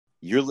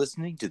You're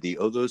listening to the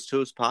Oh Those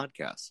Toes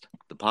podcast,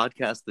 the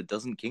podcast that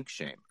doesn't kink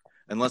shame.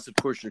 Unless, of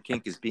course, your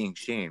kink is being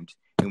shamed,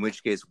 in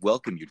which case,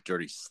 welcome, you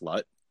dirty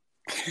slut.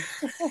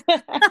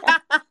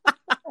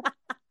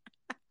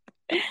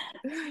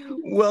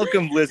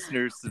 Welcome,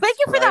 listeners. Thank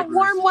you for that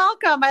warm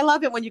welcome. I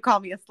love it when you call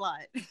me a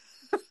slut.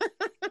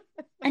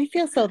 I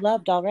feel so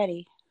loved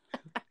already.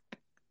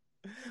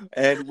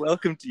 And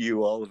welcome to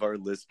you, all of our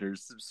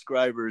listeners,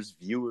 subscribers,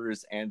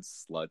 viewers, and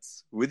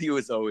sluts. With you,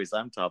 as always,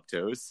 I'm Top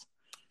Toes.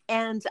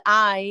 And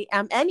I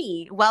am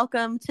Annie.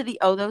 Welcome to the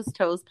Oh Those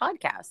Toes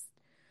podcast.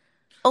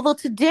 Although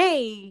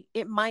today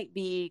it might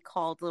be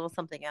called a little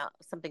something else,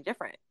 something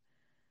different.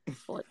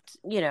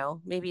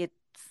 Maybe it's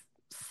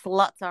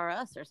Sluts Are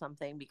Us or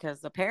something,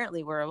 because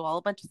apparently we're all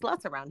a bunch of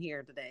sluts around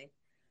here today.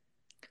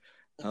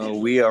 Oh,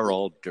 we are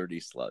all dirty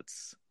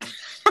sluts.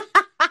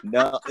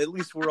 No, at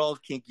least we're all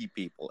kinky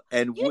people.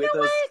 And you with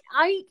know us,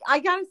 what? I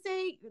gotta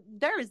say,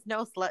 there is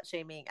no slut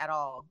shaming at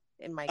all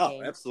in my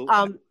game.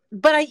 Absolutely.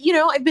 But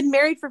I've been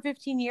married for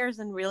 15 years,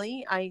 and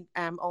really, I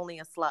am only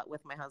a slut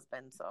with my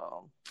husband.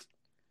 So,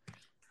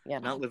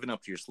 not living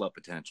up to your slut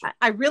potential.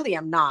 I really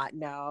am not.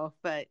 No,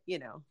 but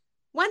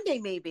one day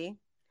maybe.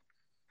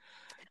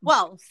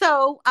 Well,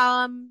 so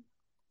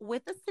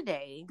with us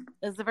today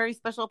is a very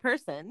special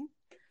person.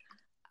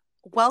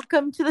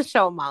 Welcome to the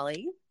show,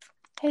 Molly.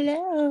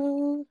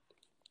 Hello.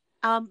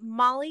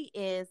 Molly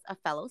is a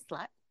fellow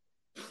slut.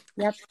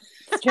 Yep,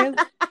 it's true.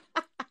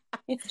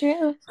 It's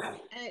true.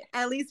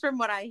 At least from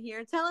what I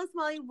hear. Tell us,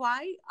 Molly,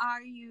 why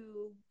are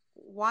you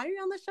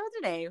on the show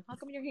today? How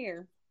come you're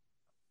here?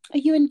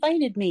 You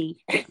invited me.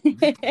 You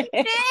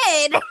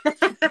did.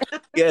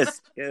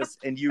 Yes,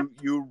 and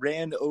you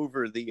ran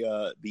over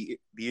the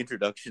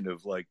introduction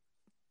of like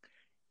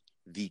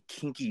the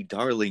kinky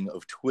darling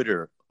of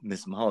Twitter,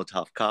 Miss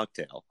Molotov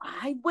Cocktail.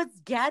 I was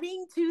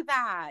getting to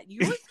that.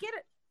 You always get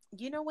it.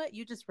 You know what?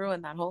 You just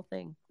ruined that whole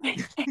thing.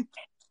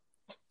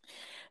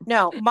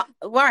 No,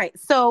 all right.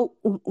 So,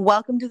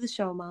 welcome to the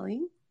show,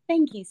 Molly.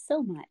 Thank you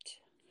so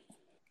much.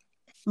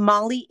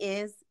 Molly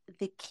is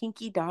the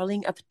kinky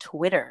darling of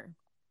Twitter.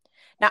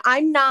 Now,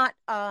 I'm not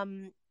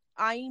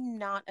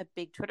a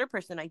big Twitter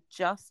person. I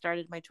just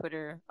started my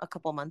Twitter a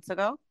couple months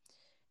ago,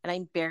 and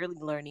I'm barely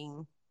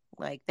learning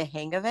like the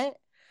hang of it.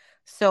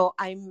 So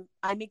I'm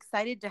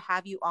excited to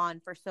have you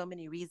on for so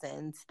many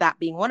reasons, that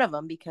being one of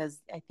them,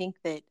 because I think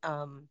that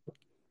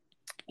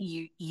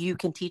you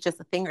can teach us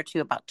a thing or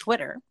two about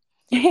Twitter.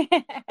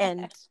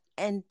 and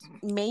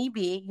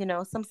maybe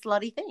some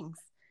slutty things.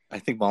 I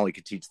think Molly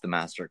could teach the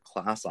master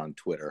class on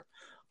Twitter,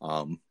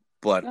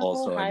 but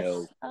also hush. I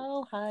know.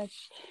 Oh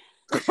hush!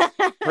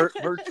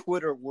 her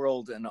Twitter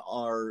world and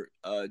our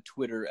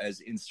Twitter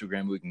as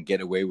Instagram we can get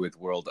away with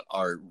world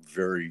are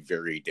very,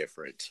 very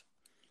different.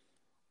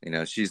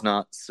 She's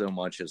not so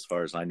much, as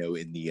far as I know,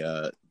 in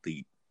the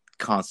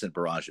constant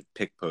barrage of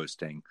pic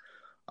posting.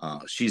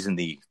 She's in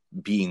the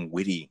being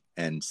witty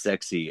and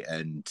sexy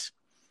and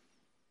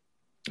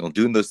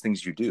doing those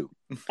things you do.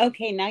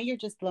 Okay, now you're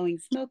just blowing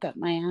smoke up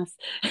my ass.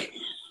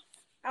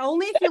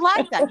 Only if you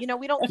like that. We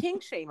don't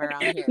kink shame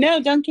around here. No,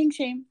 don't kink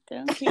shame.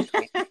 Don't kink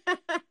shame.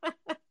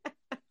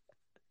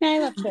 I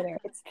love Twitter.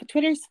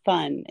 Twitter's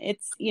fun.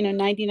 It's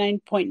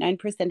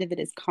 99.9% of it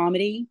is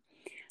comedy.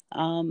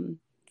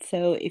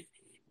 So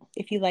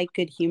if you like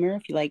good humor,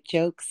 if you like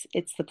jokes,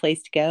 it's the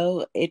place to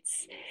go.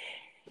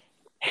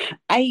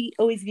 I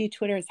always view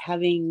Twitter as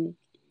having,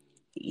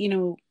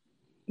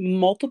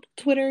 multiple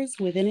Twitters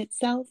within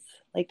itself.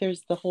 Like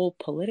there's the whole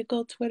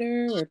political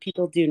Twitter where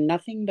people do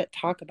nothing but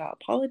talk about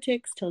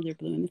politics till they're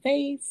blue in the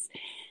face.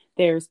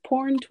 There's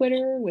porn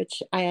Twitter,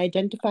 which I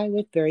identify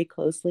with very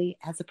closely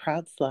as a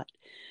proud slut.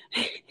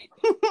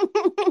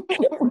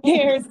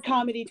 There's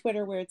comedy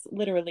Twitter where it's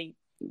literally,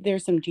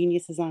 there's some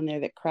geniuses on there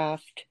that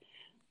craft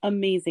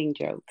amazing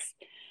jokes.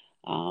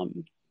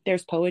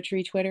 There's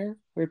poetry Twitter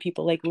where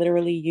people like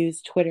literally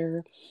use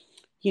Twitter,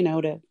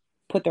 to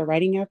put their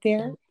writing out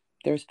there.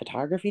 There's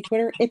photography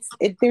Twitter.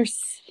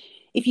 There's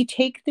if you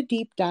take the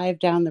deep dive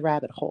down the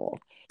rabbit hole,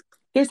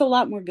 there's a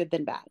lot more good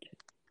than bad.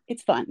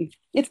 It's fun.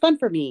 It's fun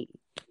for me.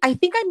 I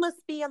think I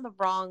must be on the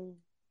wrong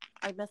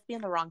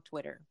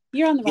Twitter.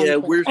 You're on the wrong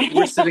Twitter. Twitter.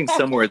 We're sitting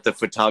somewhere at the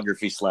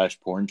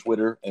photography/porn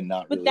Twitter and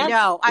not really.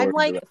 No, I'm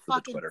like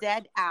fucking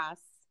dead ass.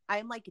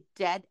 I'm like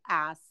dead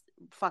ass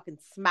fucking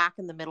smack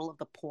in the middle of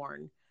the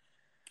porn.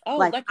 Oh,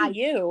 like, lucky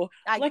you.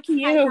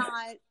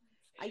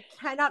 I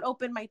cannot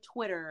open my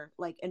Twitter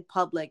like in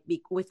public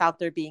without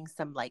there being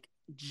some like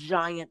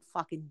giant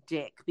fucking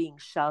dick being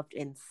shoved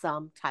in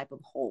some type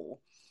of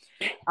hole.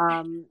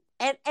 And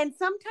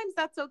sometimes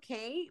that's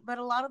okay, but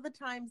a lot of the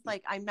times,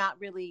 like, I'm not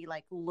really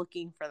like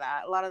looking for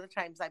that. A lot of the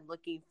times I'm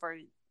looking for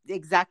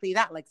exactly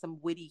that, like some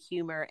witty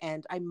humor,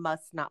 and I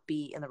must not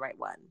be in the right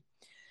one.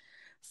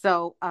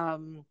 So,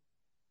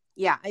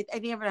 yeah, I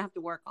think I'm gonna have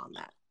to work on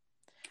that.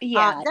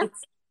 Yeah,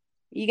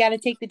 you got to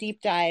take the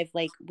deep dive.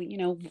 Like,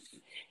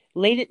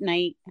 late at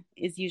night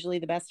is usually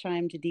the best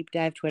time to deep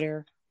dive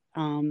Twitter.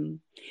 The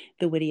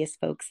wittiest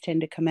folks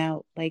tend to come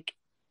out like,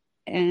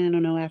 I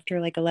don't know, after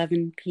like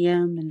 11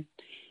 p.m. and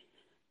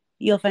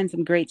you'll find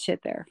some great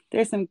shit there.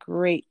 There's some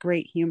great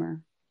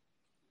humor.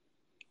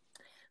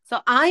 So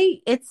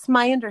it's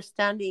my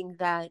understanding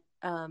that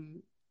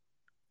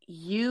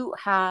you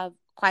have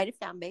quite a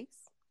fan base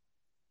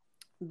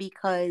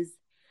because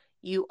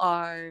you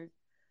are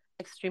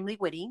extremely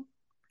witty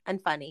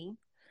and funny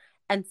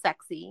and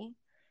sexy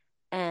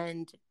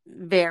and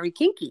very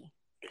kinky.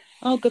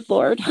 Oh, good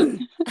Lord.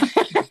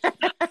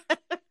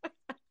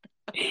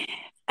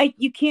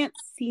 You can't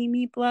see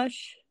me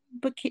blush,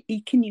 but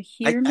can you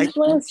hear me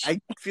blush? I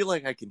feel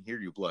like I can hear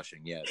you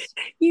blushing, yes.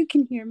 You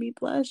can hear me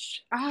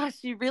blush.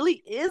 She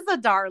really is a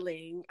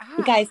darling.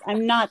 Guys,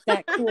 I'm not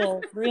that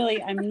cool.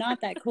 Really, I'm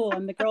not that cool.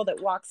 I'm the girl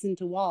that walks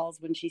into walls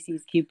when she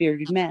sees cute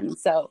bearded men.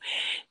 So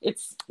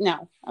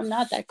no, I'm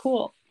not that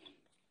cool.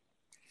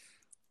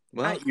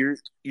 Well,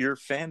 your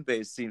fan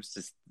base seems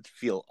to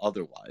feel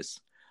otherwise.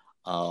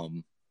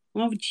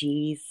 Oh,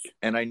 geez.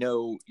 And I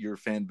know your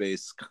fan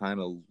base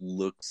kind of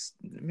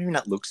maybe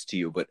not looks to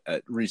you, but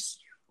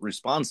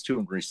responds to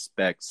and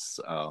respects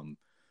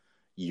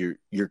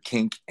your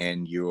kink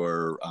and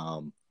your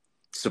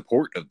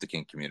support of the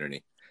kink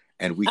community.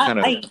 And we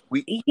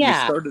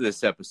started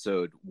this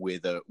episode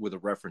with a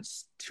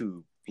reference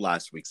to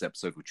last week's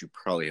episode, which you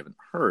probably haven't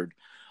heard,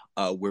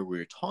 where we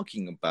were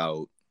talking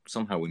about,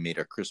 somehow we made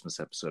our Christmas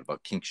episode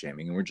about kink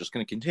shaming, and we're just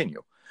going to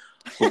continue.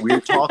 But we were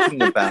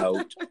talking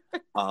about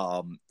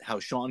how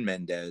Shawn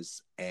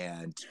Mendes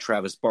and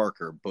Travis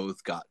Barker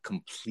both got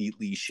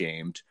completely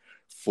shamed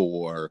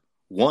for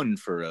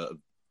an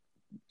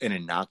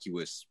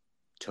innocuous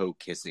toe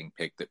kissing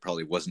pic that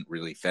probably wasn't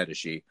really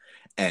fetishy,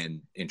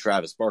 and in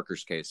Travis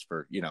Barker's case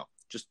for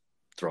just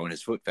throwing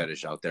his foot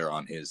fetish out there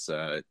on his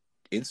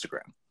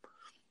Instagram.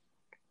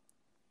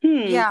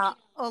 Yeah,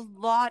 a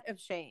lot of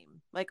shame.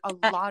 Like a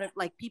lot of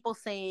people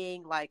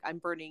saying I'm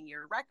burning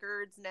your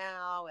records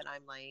now, and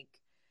I'm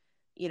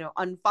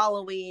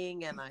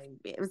unfollowing, and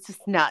it was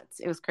just nuts.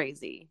 It was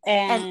crazy.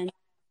 And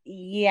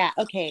yeah,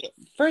 okay.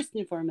 First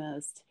and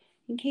foremost,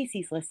 in case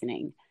he's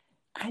listening,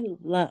 I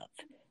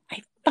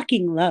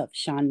fucking love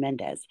Shawn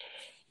Mendes.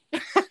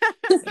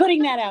 Just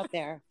putting that out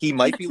there. He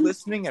might be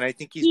listening, and I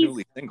think he's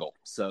newly single.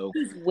 So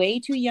he's way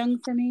too young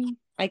for me.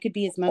 I could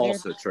be his mother.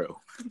 Also true.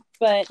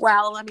 But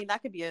that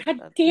could be a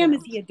God damn,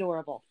 is he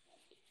adorable.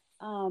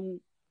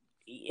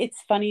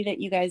 It's funny that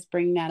you guys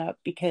bring that up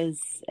because,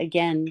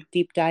 again,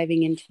 deep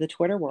diving into the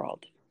Twitter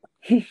world,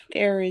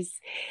 there's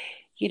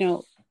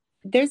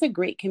a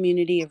great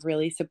community of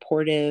really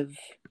supportive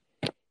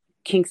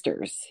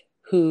kinksters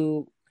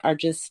who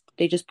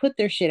they just put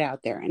their shit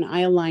out there, and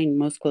I align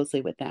most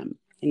closely with them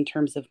in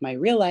terms of my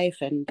real life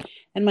and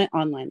my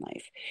online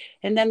life.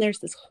 And then there's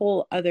this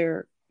whole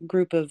other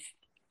group of,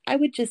 I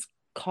would just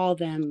call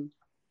them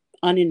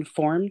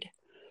uninformed,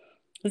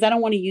 because I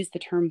don't want to use the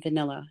term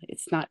vanilla.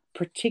 It's not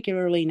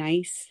particularly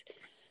nice,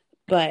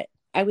 but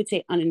I would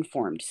say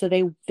uninformed. So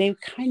they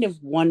kind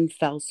of one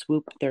fell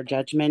swoop their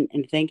judgment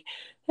and think,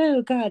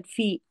 oh God,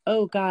 feet.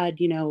 Oh God,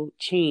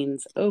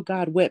 chains. Oh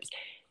God, whips.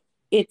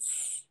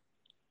 It's,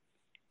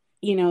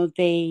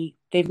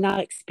 they've not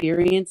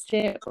experienced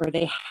it, or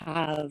they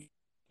have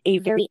a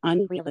very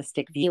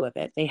unrealistic view of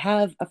it. They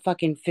have a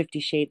fucking 50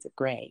 Shades of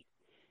Grey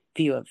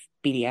view of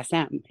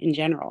BDSM in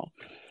general.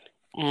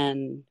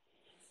 And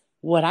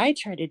what I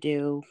try to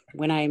do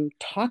when I'm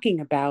talking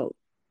about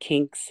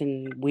kinks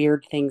and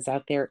weird things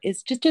out there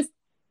is just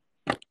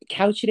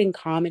couch it in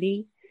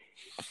comedy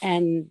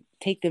and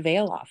take the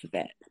veil off of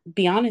it.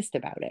 Be honest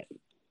about it.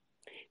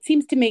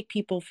 Seems to make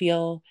people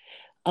feel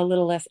a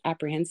little less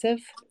apprehensive.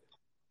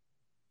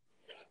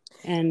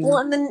 And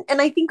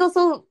I think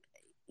also,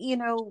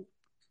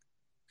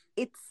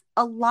 it's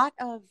a lot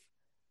of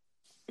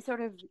sort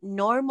of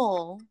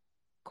normal,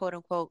 quote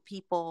unquote,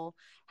 people,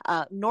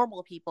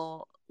 normal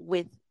people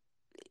with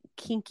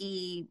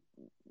kinky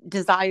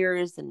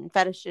desires and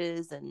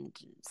fetishes and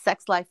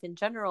sex life in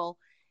general.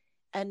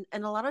 And a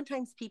lot of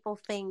times people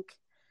think,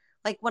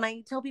 when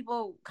I tell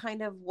people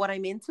kind of what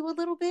I'm into a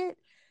little bit,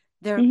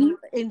 they're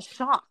in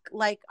shock.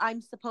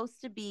 I'm supposed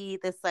to be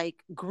this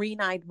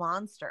green-eyed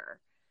monster,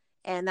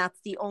 and that's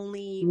the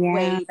only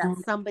way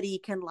that somebody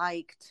can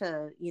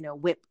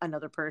whip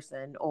another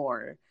person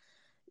or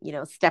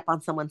step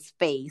on someone's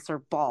face or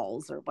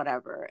balls or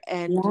whatever.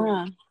 And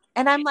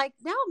I'm like,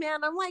 no,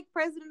 man, I'm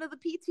president of the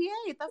PTA.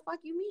 What the fuck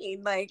you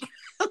mean?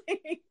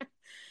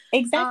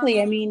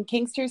 Exactly. I mean,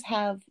 kinksters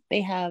have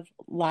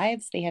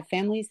lives, they have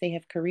families, they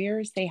have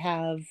careers, they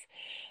have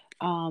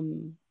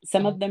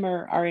some of them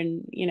are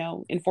in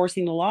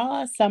enforcing the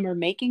law, some are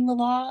making the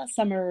law,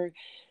 some are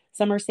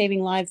saving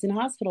lives in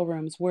hospital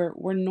rooms.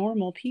 We're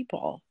normal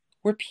people.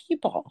 We're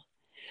people.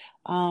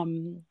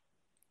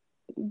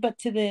 But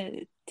to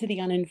the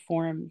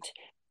uninformed,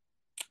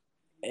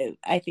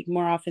 I think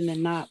more often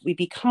than not, we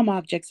become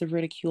objects of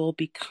ridicule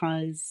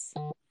because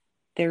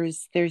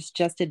there's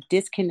just a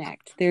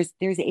disconnect. There's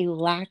a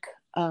lack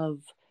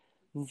of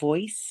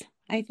voice,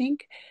 I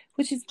think,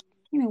 which is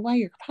why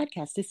your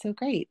podcast is so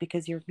great,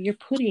 because you're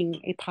putting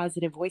a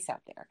positive voice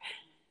out there,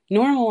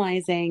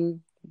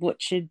 normalizing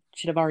what should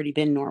have already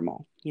been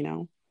normal.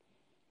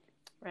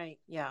 Right.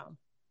 Yeah.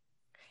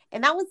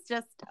 And that was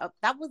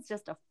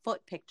just a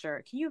foot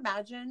picture. Can you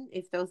imagine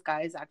if those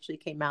guys actually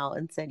came out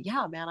and said,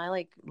 "Yeah, man, I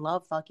like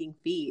love fucking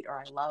feet," or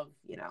 "I love,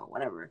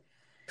 whatever."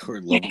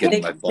 Or love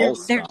getting my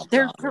balls stomped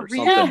Their on, or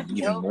career something would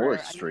be even more over.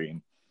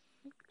 extreme.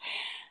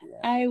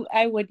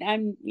 I would,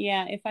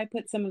 if I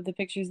put some of the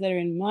pictures that are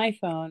in my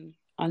phone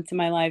onto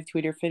my live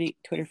Twitter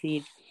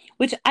feed,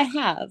 which I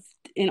have,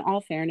 in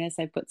all fairness,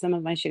 I put some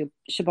of my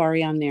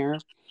shibari on there.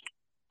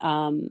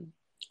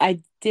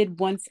 I did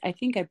once, I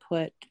think I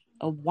put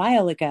a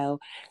while ago,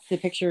 the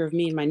picture of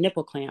me and my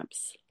nipple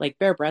clamps, like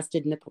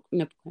bare-breasted nipple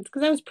clamps,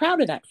 because I was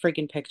proud of that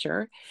freaking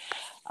picture.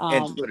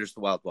 And Twitter's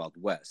the wild,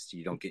 wild west.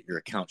 You don't get your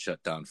account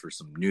shut down for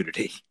some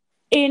nudity.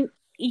 And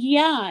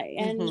yeah,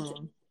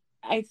 and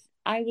Mm-hmm.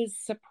 I was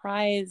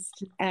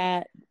surprised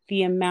at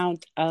the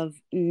amount of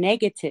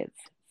negative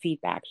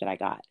feedback that I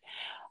got.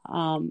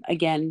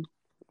 Again,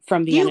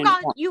 from the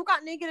You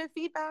got negative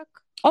feedback?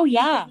 Oh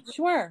yeah,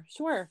 sure.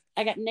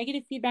 I got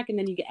negative feedback, and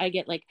then I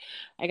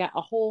got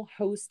a whole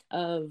host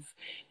of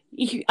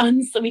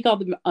we call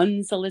them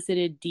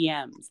unsolicited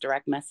DMs,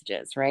 direct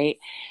messages, right?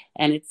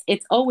 And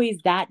it's always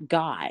that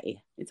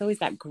guy. It's always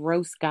that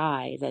gross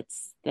guy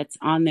that's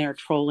on there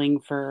trolling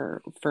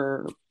for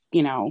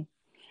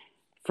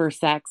for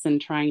sex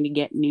and trying to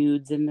get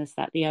nudes and this,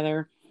 that, the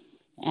other.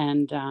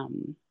 And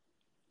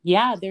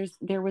yeah,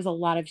 there was a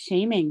lot of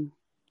shaming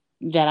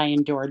that I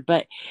endured,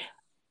 but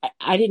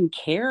I didn't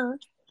care,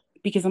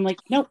 because I'm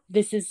like, no,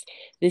 this is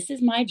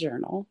my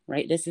journal,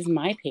 right? This is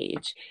my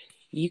page.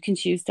 You can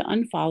choose to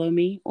unfollow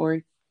me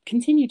or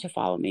continue to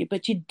follow me,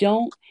 but you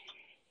don't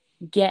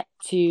get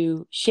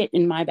to shit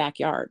in my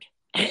backyard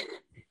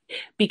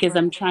because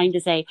I'm trying to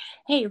say,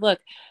 hey,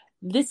 look,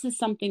 this is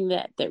something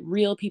that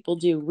real people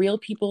do. Real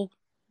people,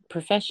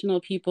 professional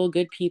people,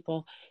 good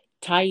people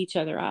tie each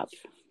other up.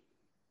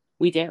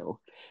 We do.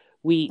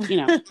 We,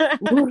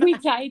 we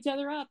tie each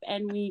other up,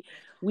 and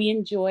we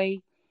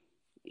enjoy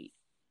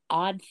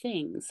odd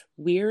things,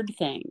 weird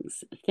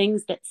things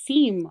that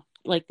seem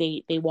like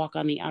they walk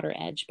on the outer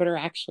edge, but are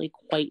actually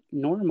quite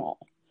normal.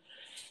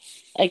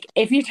 Like,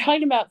 if you're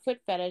talking about foot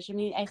fetish, I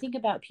mean, I think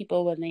about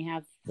people when they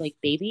have like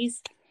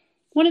babies.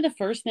 One of the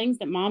first things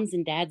that moms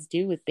and dads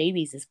do with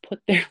babies is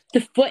put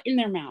the foot in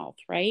their mouth,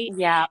 right?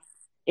 Yeah.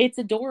 It's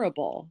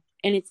adorable,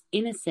 and it's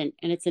innocent,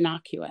 and it's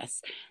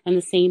innocuous. And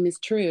the same is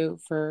true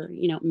for,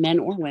 men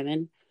or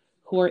women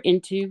who are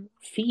into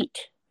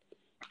feet.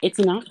 It's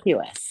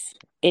innocuous.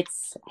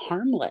 It's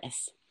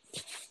harmless.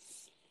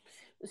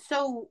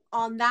 So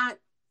on that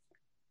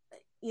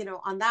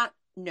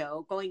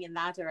note, going in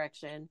that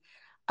direction,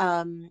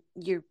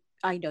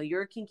 I know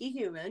you're a kinky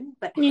human,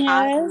 but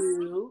Yes.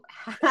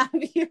 have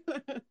you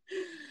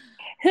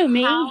Who,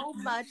 me? How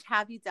much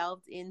have you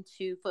delved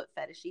into foot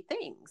fetishy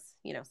things?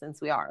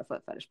 Since we are a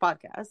foot fetish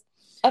podcast.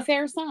 A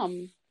fair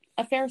sum.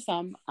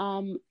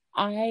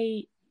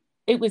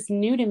 It was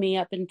new to me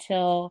up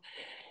until,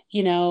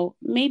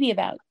 maybe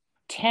about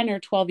 10 or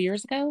 12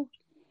 years ago.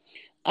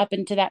 Up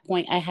until that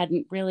point, I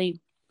hadn't really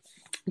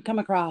come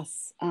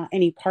across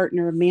any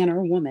partner, man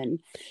or woman,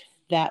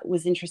 that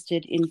was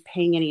interested in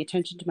paying any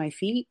attention to my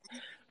feet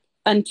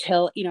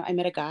until, I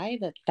met a guy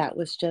that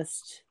was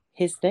just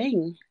his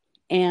thing.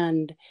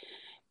 And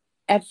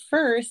at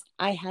first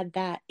I had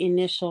that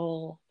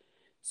initial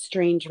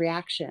strange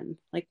reaction.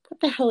 Like, what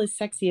the hell is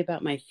sexy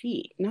about my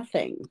feet?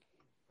 Nothing.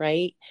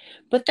 Right.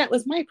 But that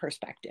was my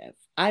perspective.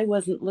 I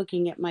wasn't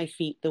looking at my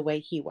feet the way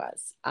he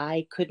was.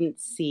 I couldn't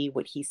see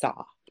what he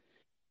saw.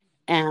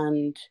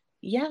 And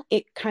yeah,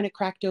 it kind of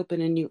cracked open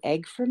a new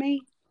egg for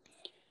me.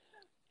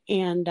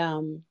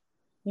 And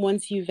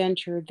once you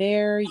venture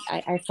there,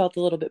 I felt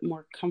a little bit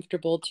more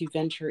comfortable to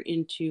venture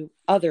into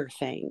other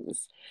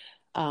things.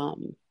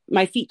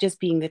 My feet just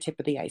being the tip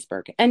of the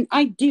iceberg. And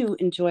I do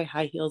enjoy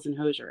high heels and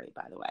hosiery,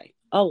 by the way,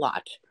 a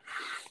lot.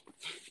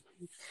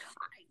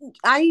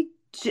 I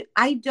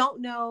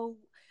don't know.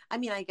 I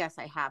mean, I guess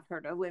I have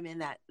heard of women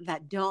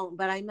that don't,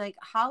 but I'm like,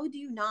 how do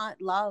you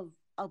not love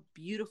a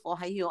beautiful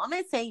high heel? I'm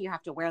not saying you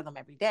have to wear them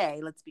every day.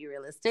 Let's be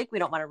realistic. We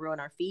don't want to ruin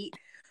our feet.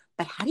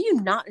 But how do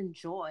you not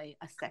enjoy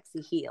a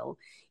sexy heel?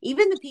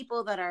 Even the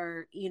people that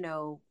are,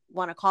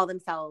 want to call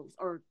themselves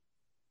or,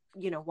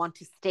 want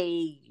to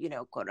stay,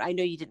 quote, I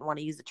know you didn't want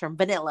to use the term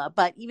vanilla,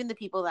 but even the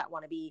people that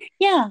want to be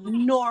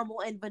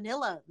normal and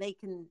vanilla,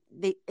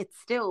 it's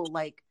still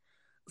like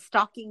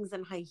stockings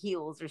and high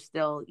heels are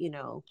still,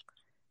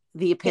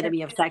 the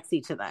epitome of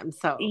sexy to them.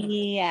 So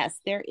yes,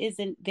 there is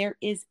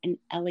an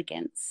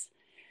elegance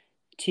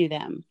to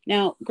them.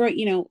 Now,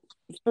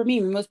 for me,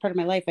 most part of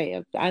my life,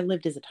 I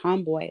lived as a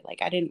tomboy.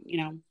 Like, I didn't,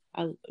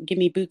 give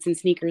me boots and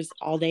sneakers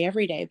all day,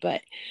 every day.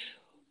 But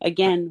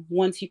again,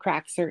 once you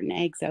crack certain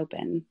eggs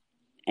open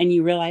and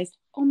you realize,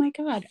 oh my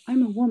God,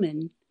 I'm a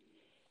woman.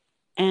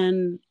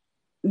 And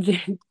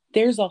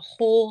there's a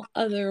whole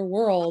other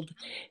world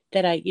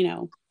that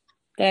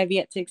that I've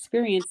yet to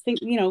experience.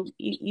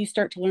 You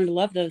start to learn to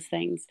love those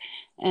things.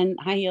 And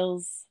high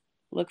heels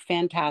look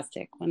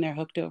fantastic when they're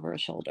hooked over a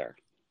shoulder.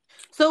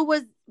 So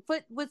was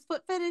foot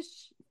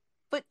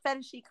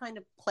fetishy kind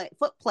of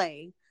foot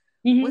play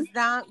Mhm. Was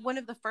that one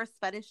of the first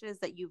fetishes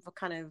that you've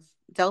kind of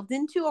delved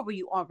into, or were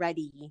you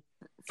already?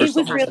 For It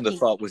some was reason, really the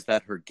thought was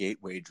that her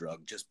gateway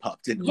drug just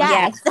popped into my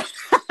Yes.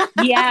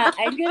 yeah,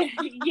 I'm gonna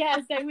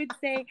yes, I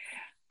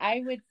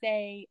would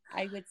say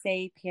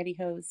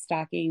pantyhose,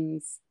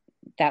 stockings,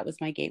 that was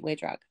my gateway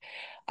drug.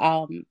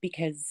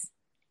 Because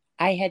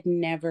I had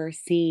never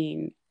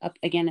seen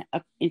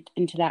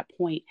into that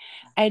point,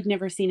 I had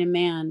never seen a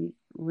man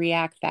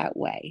react that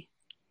way.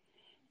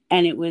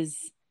 And it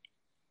was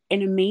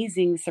an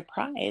amazing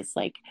surprise.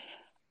 Like,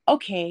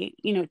 okay,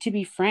 to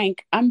be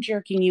frank, I'm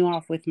jerking you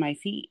off with my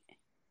feet.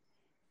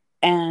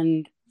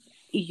 And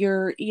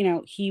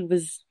he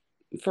was,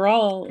 for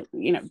all,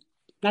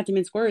 not to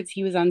mince words,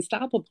 he was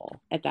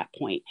unstoppable at that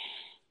point.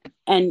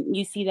 And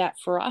you see that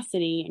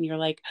ferocity and you're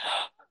like,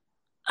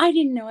 I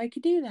didn't know I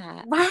could do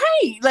that.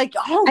 Right. Like,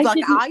 oh, I like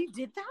didn't- I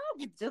did that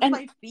with just and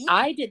my feet.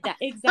 I did that.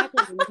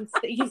 Exactly. When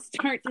you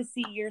start to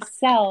see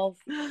yourself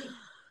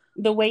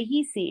the way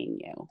he's seeing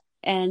you.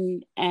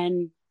 And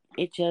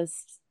it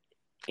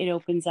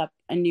opens up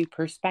a new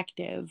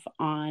perspective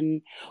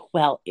on,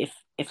 well,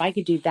 if I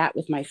could do that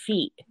with my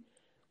feet,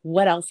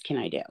 what else can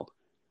I do?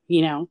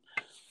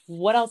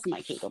 What else am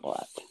I capable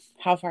of?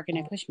 How far can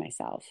I push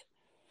myself?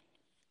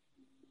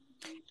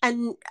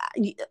 And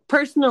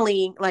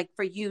personally, like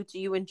for you, do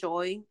you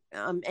enjoy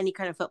any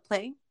kind of foot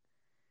play?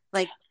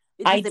 Like,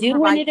 I does it do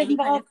when provide it any kind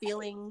of involves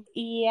feeling?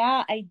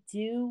 Yeah, I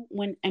do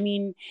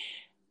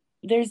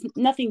there's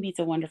nothing beats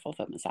a wonderful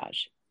foot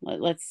massage.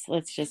 Let's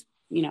just,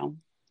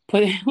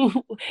 put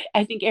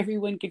I think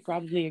everyone could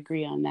probably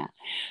agree on that.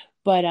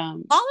 But All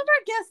of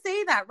our guests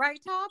say that, right,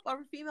 Top?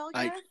 Our female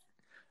guests?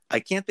 I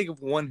can't think of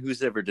one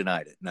who's ever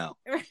denied it. No.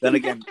 Then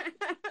again,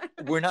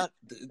 we're not.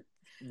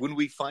 When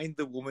we find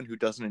the woman who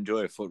doesn't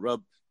enjoy a foot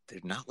rub, they're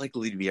not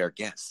likely to be our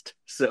guest.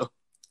 So,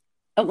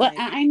 well,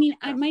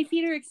 my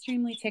feet are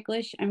extremely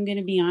ticklish. I'm going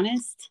to be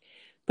honest,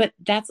 but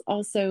that's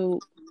also,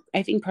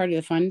 I think, part of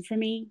the fun for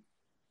me.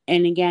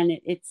 And again,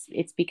 it's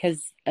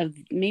because of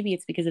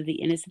the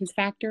innocence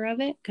factor of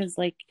it. Because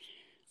like,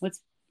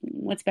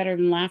 what's better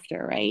than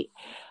laughter, right?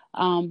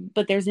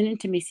 But there's an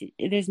intimacy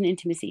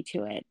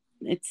to it.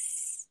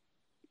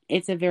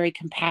 It's a very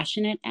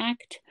compassionate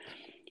act.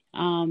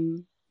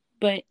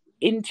 But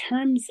in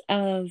terms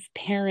of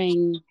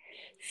pairing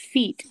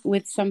feet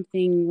with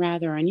something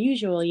rather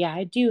unusual, yeah,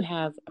 I do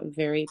have a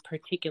very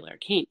particular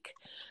kink.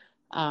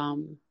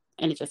 And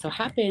it just so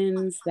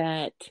happens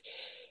that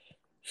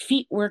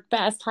feet work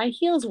best, high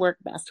heels work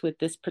best with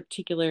this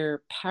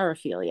particular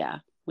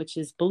paraphilia, which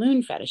is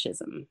balloon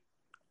fetishism.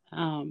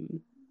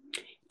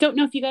 Don't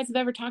know if you guys have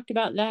ever talked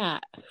about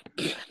that.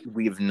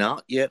 we've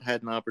not yet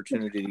had an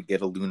opportunity to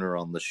get a lunar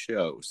on the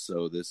show.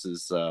 So this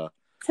is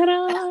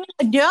Ta-da!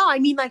 No, I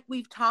mean, like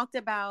we've talked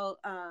about,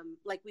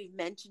 like we've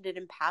mentioned it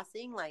in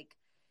passing, like,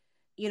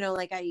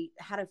 like I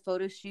had a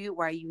photo shoot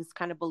where I used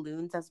kind of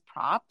balloons as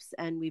props,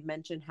 and we've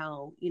mentioned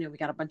how, we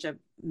got a bunch of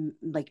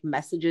like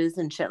messages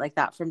and shit like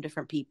that from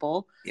different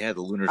people. Yeah,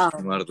 the lunars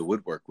came out of the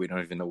woodwork. We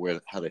don't even know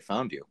how they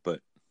found you,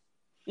 but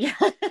yeah,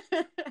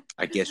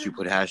 I guess you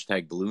put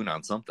hashtag balloon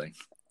on something.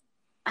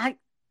 I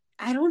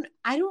don't,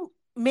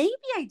 maybe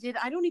I did.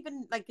 I don't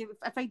even like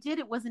if I did,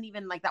 it wasn't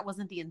even like, that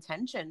wasn't the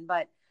intention,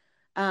 but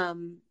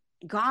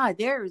God,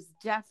 there's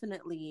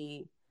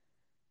definitely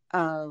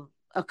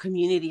a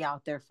community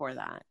out there for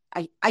that.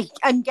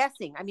 I'm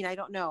guessing. I mean, I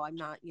don't know. I'm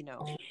not,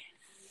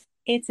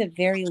 It's a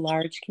very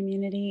large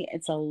community.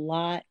 It's a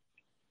lot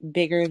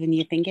bigger than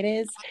you think it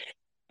is.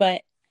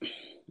 But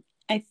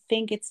I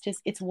think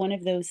it's one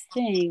of those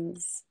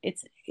things.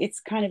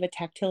 It's kind of a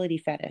tactility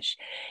fetish.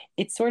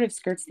 It sort of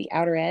skirts the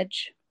outer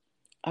edge.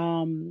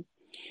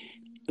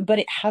 But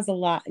it has a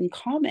lot in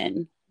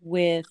common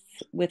with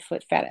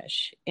foot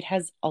fetish. It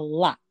has a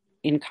lot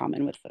in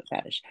common with foot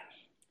fetish.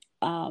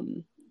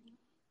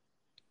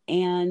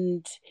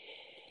 And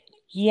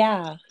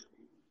yeah,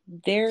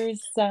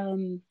 there's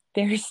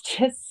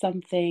just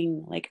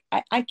something like,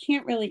 I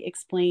can't really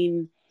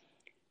explain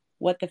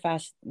what the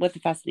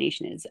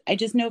fascination is. I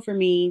just know for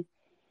me,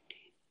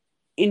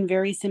 in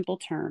very simple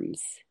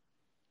terms,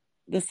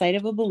 the sight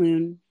of a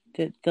balloon,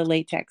 the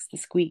latex, the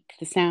squeak,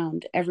 the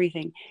sound,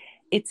 everything,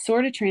 it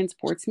sort of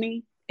transports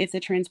me. It's a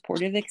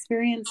transportive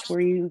experience where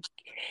you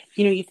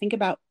think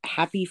about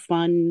happy,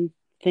 fun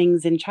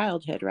things in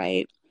childhood,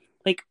 right?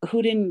 Like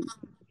who didn't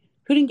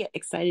get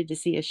excited to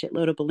see a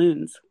shitload of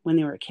balloons when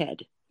they were a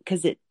kid?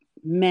 Because it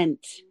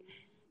meant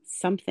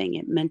something.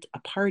 It meant a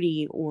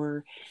party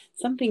or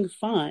something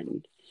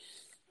fun.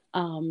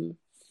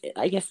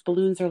 I guess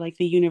balloons are like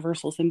the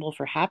universal symbol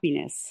for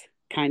happiness,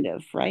 kind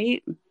of,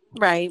 right?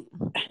 Right.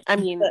 I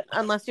mean,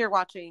 unless you're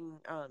watching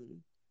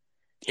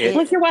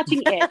unless you're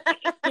watching it,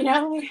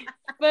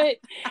 but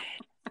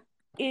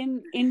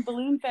in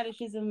balloon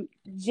fetishism,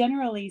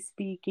 generally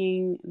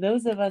speaking,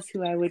 those of us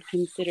who I would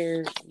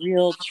consider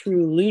real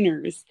true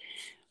lunars,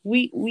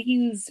 we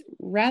use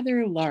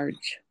rather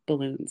large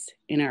balloons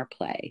in our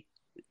play.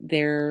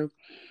 They're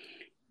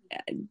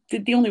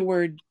the only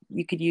word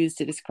you could use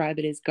to describe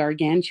it is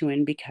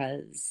gargantuan,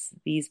 because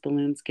these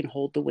balloons can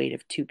hold the weight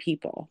of two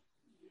people.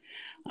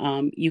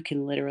 You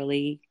can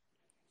literally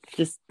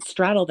just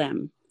straddle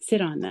them,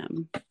 sit on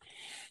them.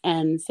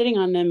 And sitting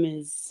on them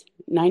is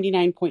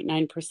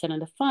 99.9% of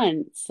the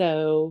fun.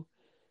 So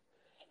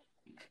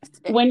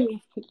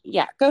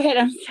go ahead.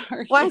 I'm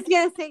sorry. Well, I was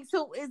gonna say,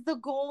 so is the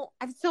goal?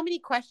 I have so many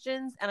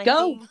questions, and I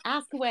think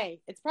ask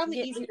away. It's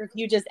probably easier if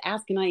you just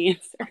ask and I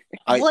answer.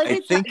 I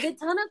think a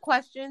ton of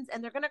questions,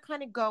 and they're gonna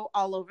kind of go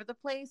all over the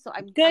place. So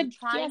I'm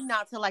trying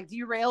not to like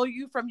derail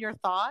you from your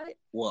thought.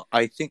 Well,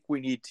 I think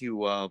we need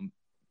to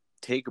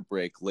take a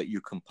break, let you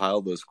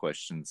compile those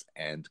questions,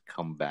 and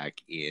come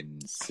back in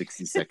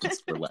 60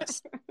 seconds or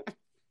less.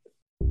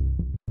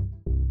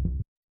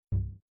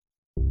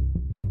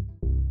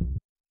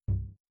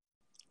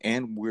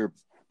 And we're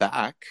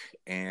back,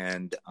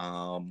 and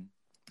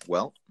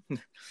well,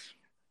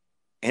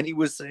 Annie you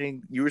were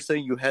saying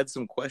you had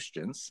some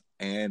questions,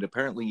 and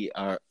apparently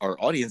our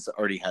audience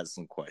already has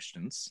some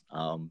questions.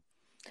 I'm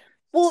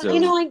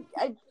a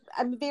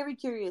very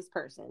curious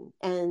person,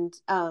 and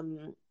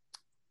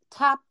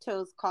Tap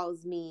Toes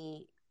calls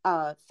me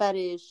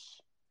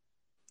fetish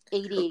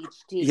ADHD.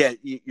 Yeah,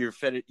 your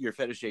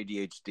fetish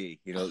ADHD.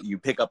 You know, you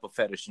pick up a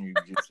fetish and you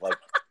just like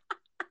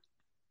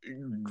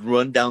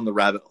run down the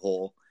rabbit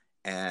hole,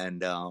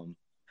 and well,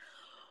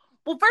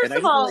 first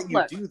of all,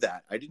 let you do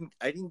that. I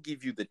didn't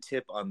give you the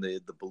tip on the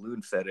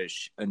balloon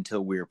fetish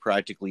until we were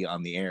practically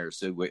on the air.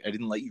 So I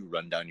didn't let you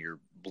run down your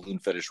balloon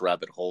fetish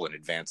rabbit hole in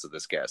advance of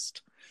this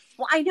guest.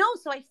 Well, I know,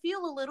 so I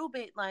feel a little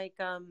bit like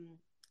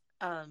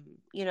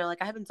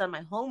like I haven't done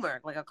my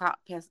homework, like I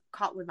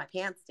caught with my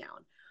pants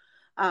down.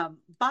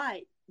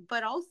 But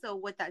also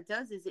what that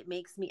does is it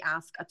makes me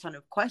ask a ton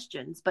of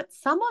questions, but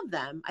some of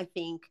them I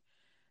think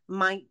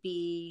might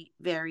be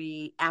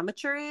very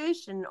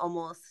amateurish and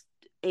almost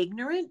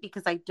ignorant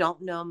because I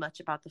don't know much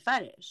about the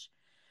fetish.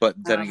 But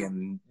then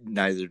again,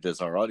 neither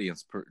does our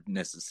audience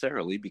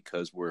necessarily,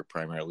 because we're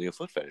primarily a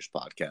foot fetish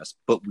podcast,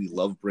 but we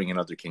love bringing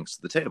other kinks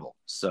to the table.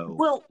 So,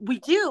 well, we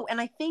do. And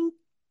I think,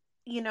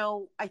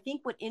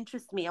 what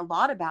interests me a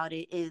lot about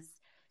it is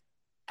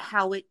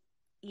how it,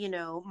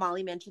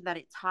 Molly mentioned that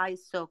it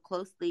ties so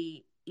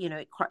closely,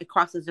 it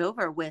crosses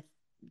over with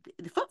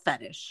the foot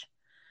fetish.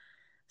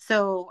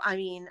 So, I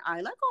mean, I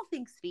like all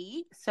things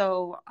feet.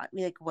 So, I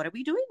mean, like, what are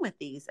we doing with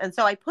these? And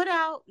so I put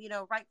out,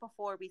 right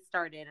before we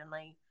started, and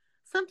like,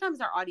 sometimes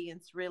our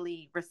audience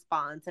really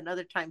responds, and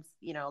other times,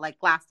 like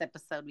last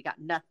episode, we got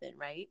nothing,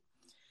 right?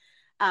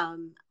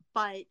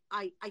 But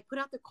I put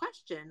out the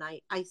question.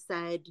 I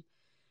said,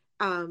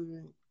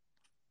 balloon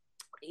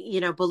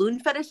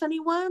fetish,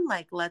 anyone?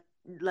 Like,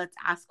 let's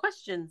ask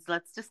questions.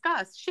 Let's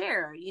discuss,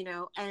 share,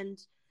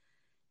 and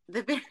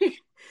the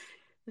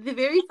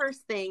very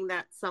first thing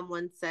that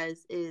someone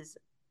says is,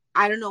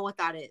 I don't know what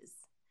that is.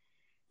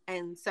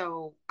 And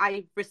so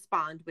I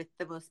respond with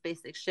the most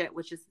basic shit,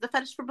 which is the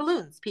fetish for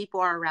balloons. People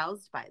are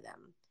aroused by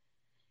them.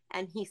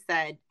 And he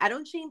said, I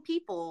don't shame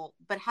people,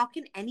 but how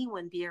can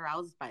anyone be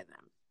aroused by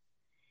them?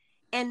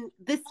 And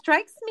this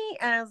strikes me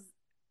as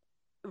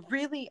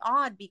really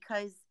odd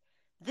because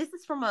this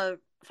is from a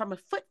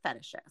foot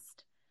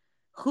fetishist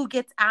who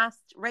gets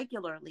asked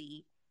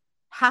regularly,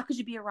 how could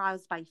you be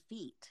aroused by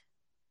feet?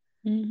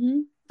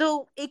 Mm-hmm.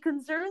 So it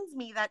concerns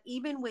me that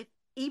even with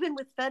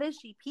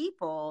fetishy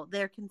people,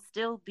 there can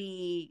still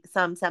be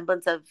some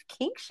semblance of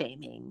kink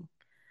shaming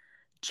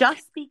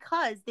just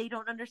because they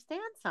don't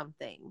understand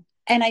something.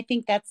 And I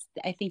think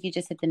you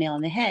just hit the nail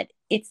on the head.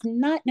 It's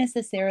not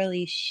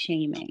necessarily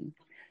shaming.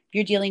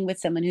 You're dealing with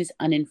someone who's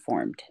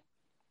uninformed.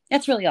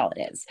 That's really all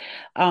it is.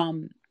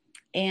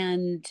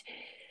 And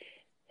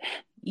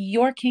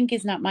your kink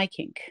is not my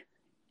kink,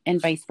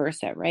 and vice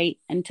versa, right?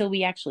 Until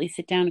we actually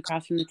sit down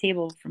across from the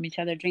table from each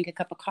other, drink a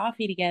cup of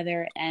coffee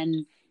together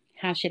and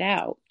hash it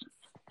out.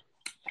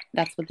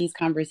 That's what these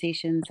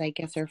conversations, I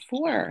guess, are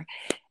for.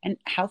 And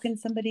how can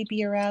somebody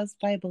be aroused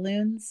by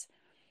balloons?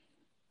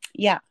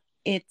 Yeah,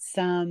 it's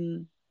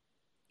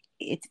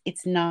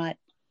not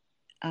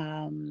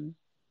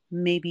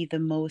maybe the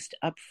most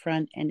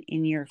upfront and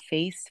in your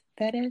face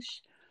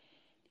fetish,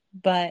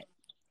 but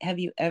have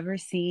you ever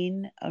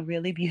seen a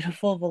really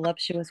beautiful,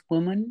 voluptuous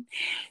woman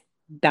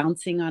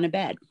bouncing on a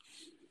bed?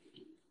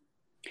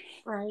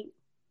 Right.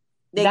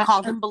 They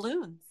call them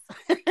balloons.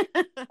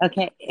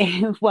 Okay.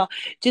 Well,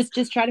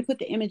 just try to put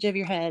the image in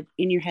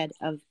your head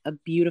of a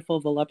beautiful,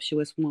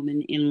 voluptuous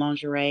woman in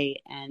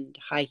lingerie and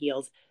high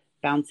heels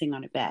bouncing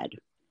on a bed.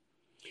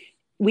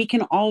 We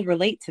can all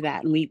relate to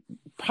that, and we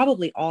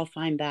probably all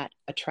find that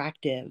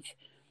attractive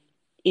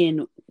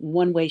in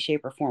one way,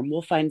 shape, or form.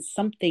 We'll find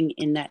something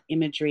in that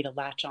imagery to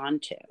latch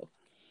onto.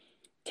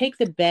 Take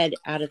the bed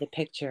out of the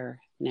picture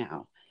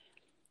now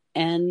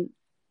and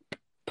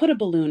put a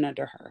balloon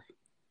under her.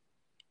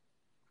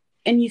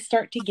 And you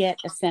start to get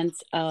a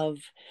sense of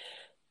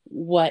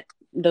what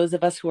those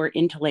of us who are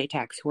into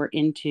latex, who are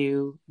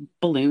into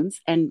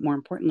balloons, and more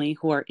importantly,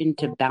 who are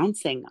into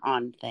bouncing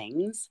on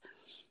things,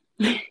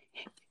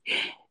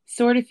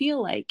 sort of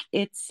feel like.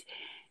 It's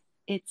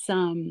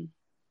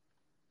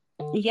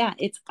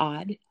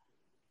odd.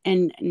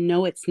 And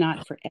no, it's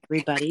not for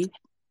everybody.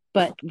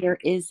 but there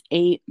is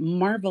a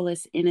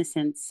marvelous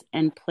innocence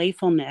and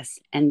playfulness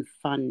and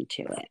fun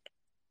to it.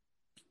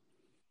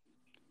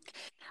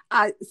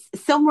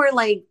 Somewhere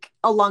like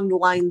along the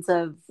lines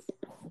of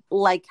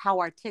like how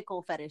our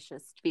tickle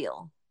fetishists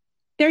feel.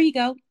 There you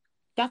go.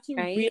 That's a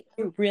right?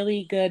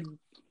 really good,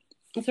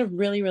 it's a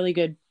really, really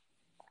good,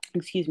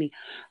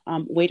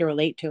 way to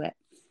relate to it.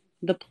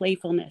 The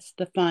playfulness,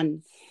 the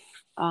fun.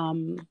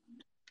 I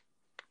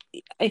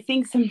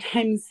think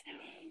sometimes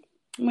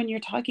when you're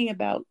talking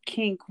about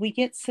kink, we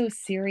get so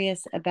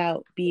serious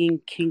about being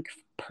kink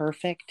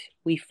perfect,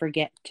 we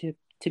forget to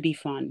be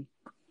fun.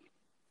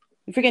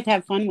 We forget to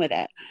have fun with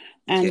it.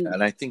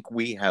 And I think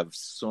we have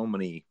so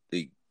many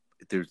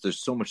there's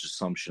so much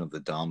assumption of the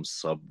dom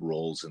sub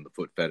roles in the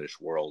foot fetish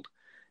world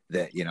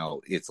that, you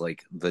know, it's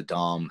like the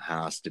dom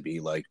has to be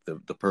like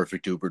the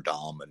perfect uber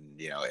dom, and,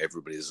 you know,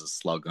 everybody's a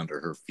slug under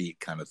her feet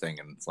kind of thing.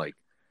 And it's like,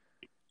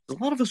 there's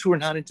a lot of us who are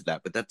not into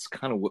that, but that's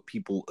kind of what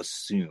people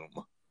assume.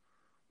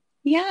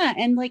 Yeah.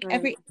 And like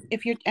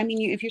if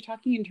you're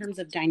talking in terms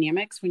of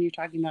dynamics, when you're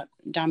talking about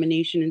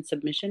domination and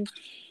submission,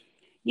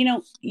 you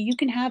know, you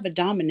can have a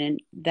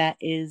dominant that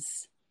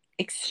is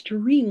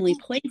extremely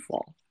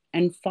playful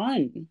and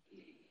fun.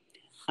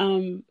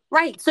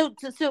 Right. So,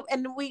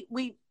 and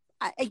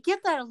I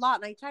get that a lot,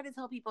 and I try to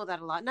tell people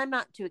that a lot, and I'm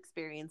not too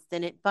experienced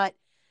in it, but,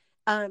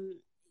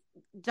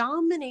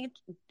 dominate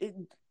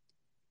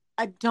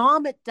a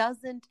dom, it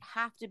doesn't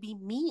have to be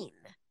mean.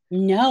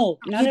 No,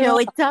 not at all.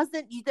 It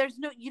doesn't.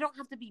 You don't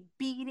have to be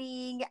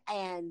beating,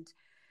 and,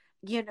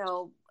 you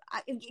know,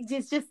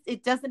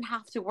 it doesn't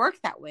have to work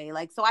that way.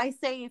 Like, so I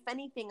say, if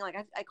anything, like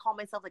I call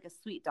myself like a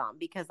sweet dom,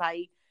 because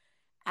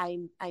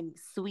I'm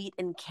sweet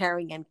and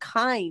caring and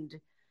kind,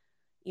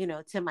 you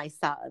know, to my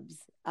subs.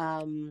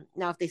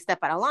 Now if they step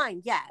out of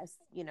line, yes,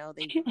 you know,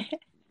 they,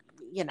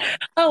 you know,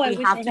 I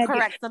have to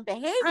correct some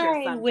behavior.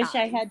 I wish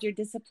I had your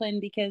discipline,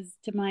 because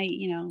to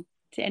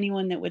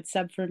anyone that would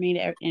sub for me,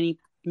 to any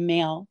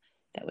male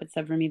that would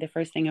sub for me, the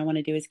first thing I want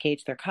to do is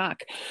cage their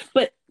cock.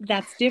 But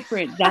that's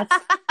different. That's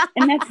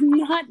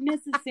not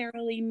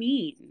necessarily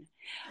mean.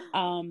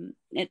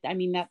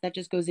 That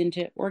just goes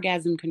into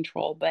orgasm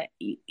control. But,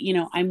 you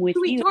know, I'm with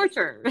sweet you.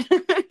 Torture.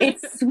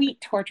 It's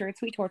sweet torture. It's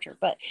sweet torture.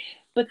 But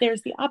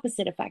there's the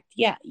opposite effect.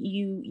 Yeah,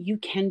 you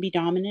can be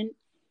dominant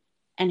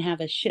and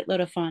have a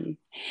shitload of fun.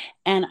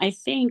 And I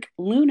think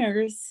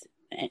Lunars,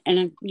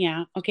 and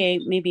yeah, okay,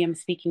 maybe I'm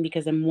speaking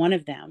because I'm one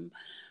of them,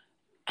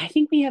 I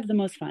think we have the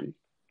most fun,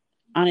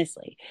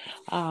 honestly.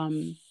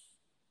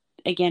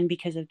 Again,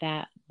 because of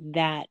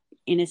that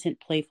innocent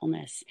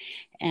playfulness,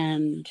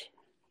 and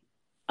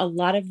a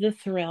lot of the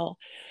thrill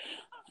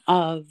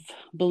of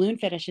balloon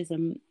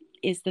fetishism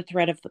is the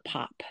threat of the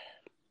pop.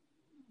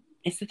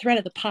 It's the threat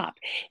of the pop.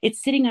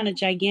 It's sitting on a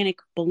gigantic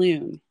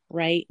balloon,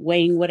 right?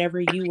 Weighing whatever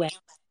you weigh,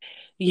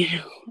 you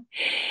know,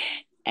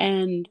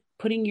 and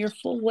putting your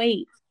full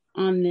weight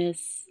on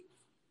this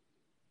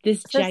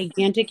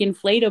gigantic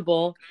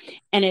inflatable.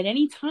 And at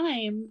any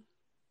time,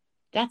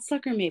 that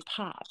sucker may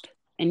pop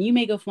and you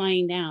may go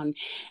flying down.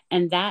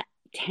 And that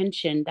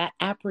tension, that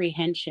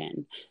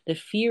apprehension, the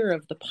fear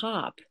of the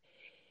pop,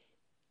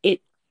 it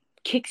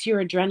kicks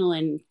your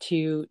adrenaline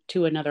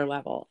to another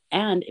level.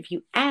 And if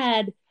you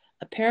add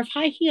a pair of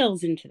high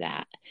heels into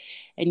that,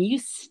 and you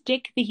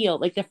stick the heel,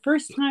 like the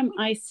first time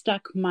I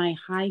stuck my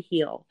high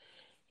heel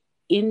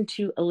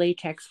into a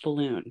latex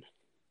balloon,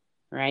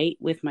 right,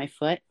 with my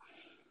foot,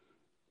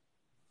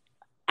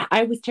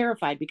 I was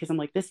terrified, because I'm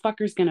like, this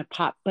fucker's gonna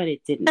pop, but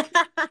it didn't.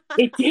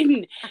 It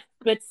didn't.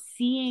 But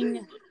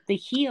seeing the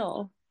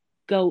heel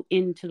go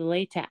into the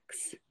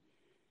latex,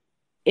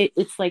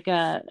 it's like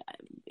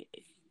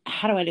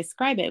how do I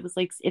describe it?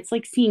 It's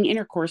like seeing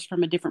intercourse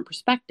from a different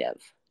perspective.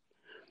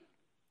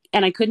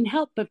 And I couldn't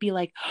help but be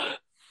like,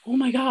 oh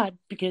my God,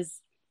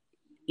 because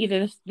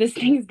either this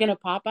thing is going to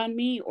pop on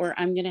me, or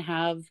I'm going to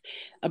have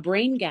a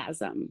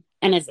braingasm.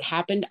 And as it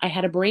happened, I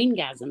had a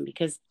braingasm,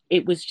 because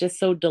it was just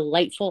so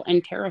delightful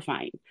and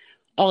terrifying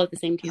all at the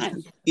same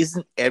time.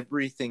 Isn't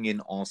everything in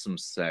awesome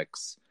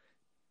sex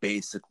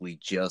basically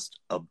just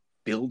a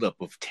buildup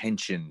of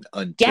tension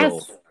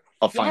until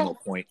a final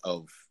point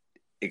of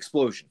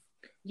explosion?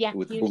 Yeah,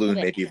 with the balloon,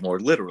 maybe more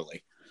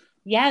literally.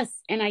 Yes,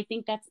 and I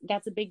think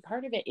that's a big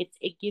part of it.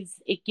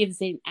 It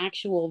gives an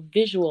actual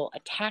visual, a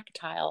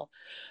tactile,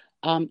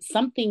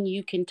 something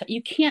you can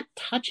you can't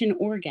touch an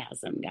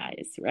orgasm,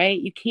 guys, right?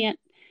 You can't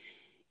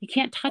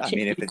touch it. I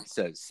mean, if it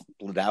says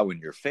split out in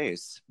your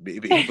face,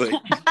 maybe, but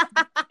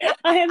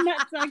I am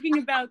not talking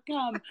about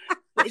cum.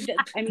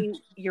 I mean,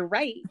 you're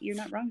right. You're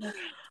not wrong there.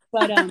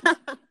 But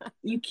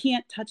you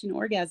can't touch an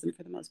orgasm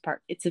for the most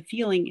part. It's a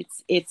feeling.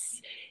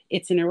 It's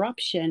an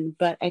eruption.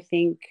 But I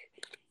think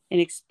an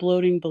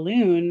exploding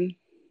balloon,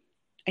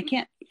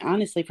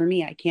 honestly, for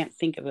me, I can't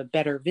think of a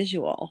better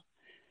visual.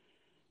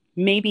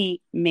 Maybe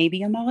a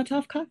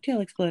Molotov cocktail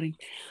exploding.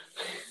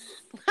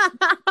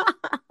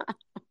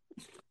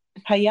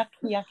 Yuck,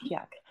 yuck,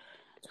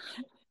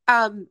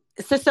 yuck.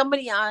 So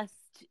somebody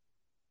asked,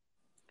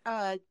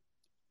 do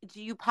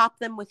you pop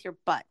them with your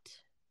butt?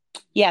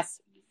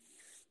 Yes,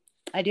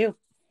 I do.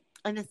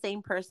 And the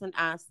same person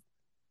asked,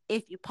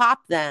 if you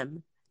pop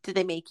them, do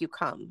they make you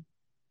come?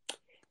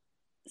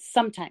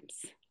 Sometimes.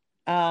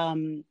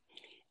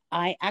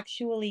 I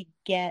actually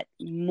get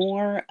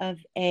more of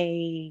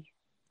a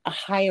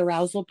high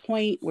arousal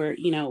point where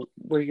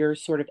you're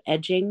sort of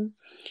edging,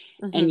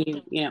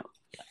 and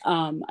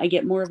I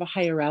get more of a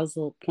high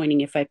arousal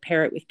pointing if I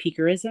pair it with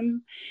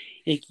peakerism,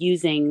 like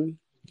using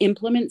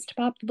implements to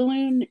pop the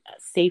balloon,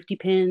 safety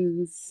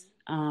pins,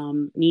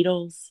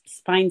 needles.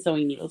 Fine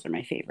sewing needles are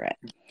my favorite.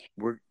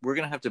 We're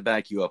gonna have to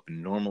back you up.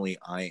 And normally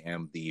I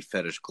am the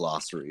fetish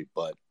glossary,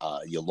 but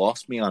you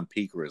lost me on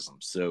peakerism.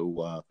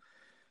 So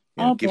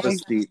give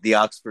us the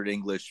Oxford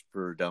English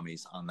for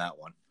Dummies on that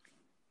one.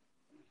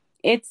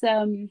 It's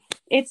an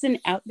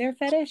out there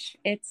fetish.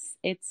 It's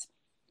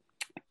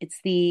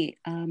the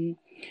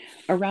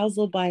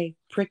arousal by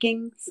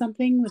pricking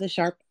something with a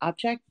sharp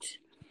object.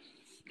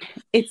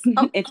 It's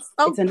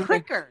another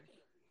pricker.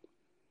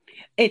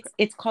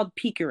 It's called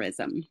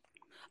peakerism.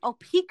 Oh,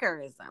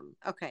 peakerism.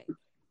 Okay.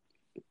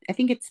 I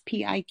think it's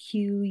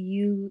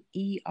Piqueuerism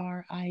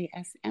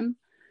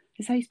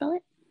is how you spell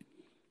it.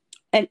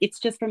 And it's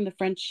just from the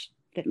French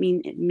that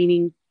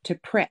meaning to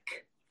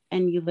prick.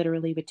 And you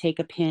literally would take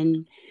a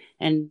pin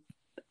and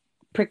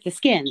prick the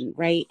skin,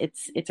 right?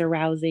 It's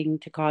arousing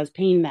to cause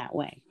pain that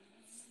way.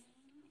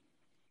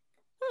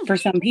 For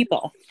some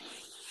people.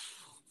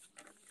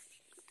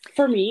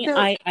 For me,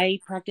 I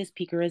practice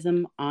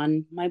peakerism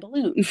on my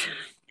balloons,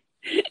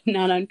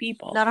 not on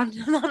people. Not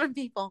on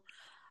people.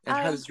 And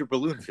how does your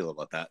balloon feel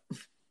about that?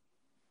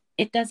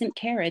 It doesn't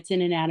care. It's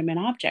an inanimate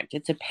object.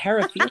 It's a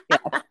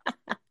paraphilia.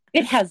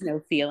 It has no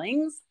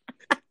feelings.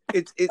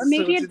 Or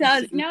maybe it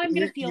does. Now I'm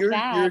going to feel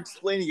bad. You're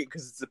explaining it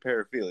because it's a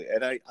paraphilia.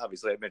 And I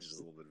mentioned it's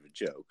a little bit of a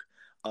joke.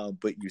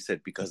 But you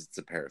said because it's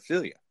a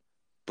paraphilia.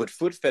 But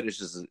foot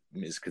fetish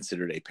is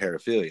considered a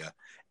paraphilia.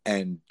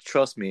 And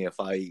trust me, if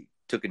I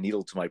took a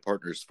needle to my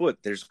partner's foot,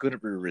 there's going to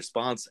be a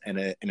response and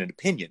an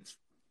opinion.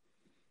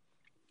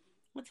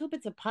 Let's hope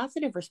it's a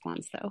positive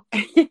response, though.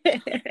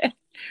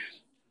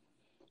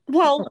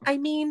 Well, I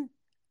mean,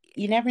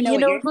 you never know.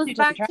 It goes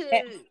back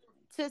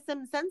to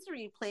some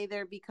sensory play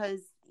there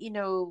because,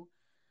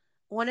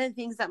 one of the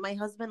things that my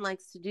husband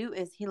likes to do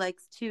is he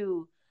likes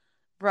to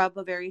rub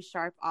a very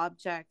sharp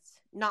object,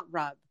 not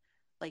rub,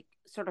 like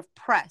sort of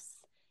press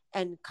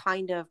and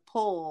kind of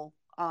pull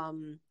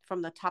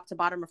from the top to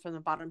bottom or from the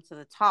bottom to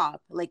the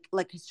top, like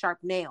a sharp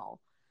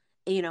nail,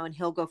 and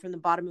he'll go from the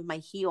bottom of my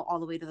heel all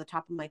the way to the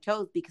top of my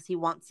toes because he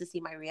wants to see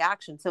my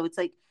reaction. So it's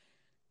like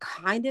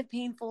kind of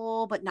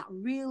painful, but not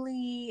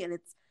really. And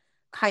it's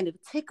kind of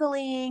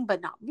tickling,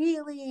 but not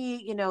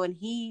really, and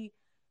he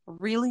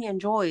really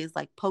enjoys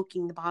like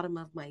poking the bottom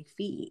of my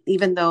feet,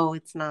 even though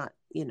it's not,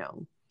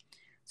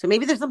 so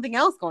maybe there's something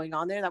else going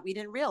on there that we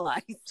didn't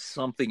realize.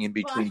 Something in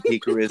between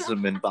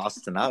peakerism and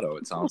bastonado,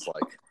 it sounds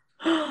like.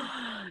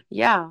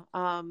 Yeah.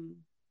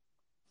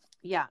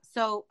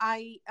 So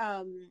I,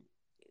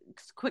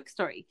 quick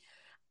story.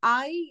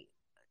 I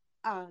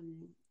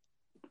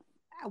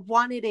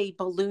wanted a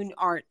balloon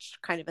arch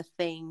kind of a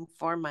thing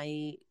for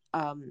my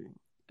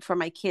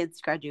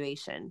kids'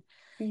 graduation.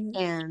 Mm-hmm.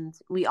 And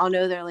we all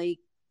know they're like,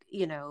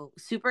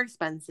 super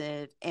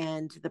expensive.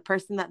 And the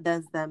person that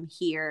does them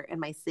here in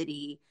my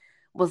city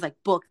was like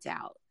booked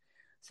out.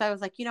 So I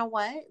was like, you know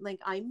what? Like,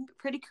 I'm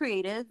pretty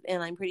creative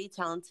and I'm pretty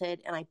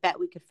talented and I bet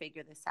we could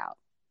figure this out.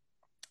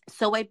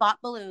 So I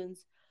bought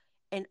balloons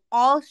in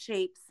all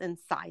shapes and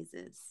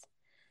sizes,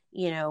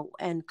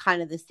 and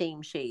kind of the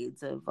same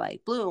shades of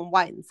like blue and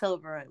white and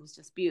silver. It was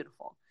just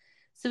beautiful.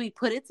 So we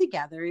put it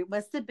together. It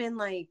must have been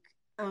like,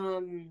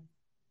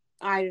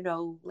 I don't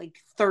know, like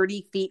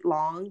 30 feet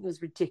long. It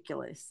was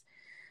ridiculous.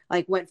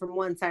 Like went from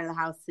one side of the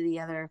house to the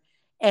other.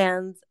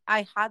 And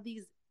I had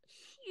these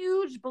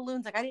huge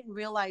balloons. Like I didn't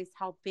realize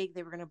how big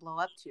they were going to blow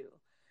up to.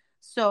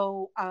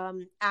 So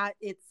at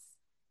its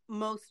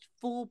most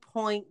full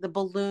point, the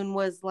balloon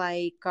was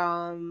like,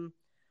 I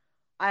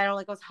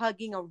was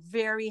hugging a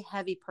very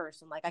heavy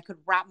person. Like I could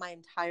wrap my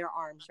entire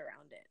arms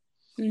around it.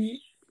 Mm-hmm.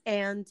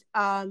 And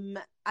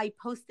I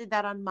posted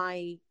that on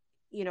my,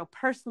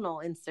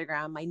 personal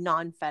Instagram, my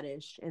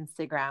non-fetish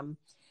Instagram.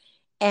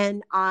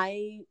 And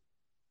I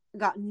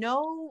got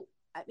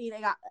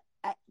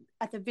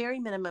at the very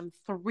minimum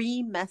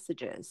 3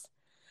 messages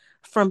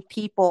from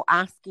people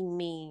asking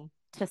me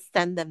to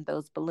send them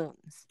those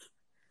balloons.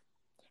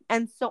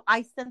 And so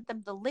I sent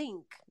them the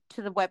link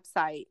to the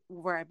website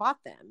where I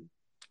bought them.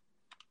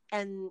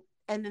 And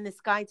then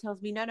this guy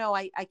tells me, no,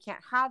 I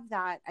can't have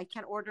that. I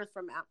can't order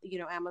from,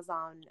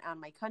 Amazon on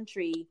my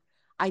country.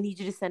 I need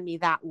you to send me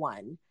that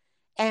one.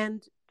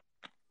 And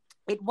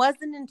it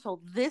wasn't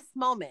until this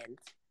moment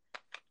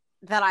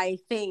that I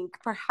think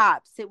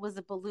perhaps it was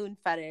a balloon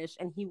fetish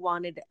and he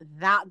wanted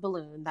that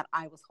balloon that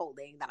I was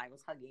holding, that I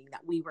was hugging,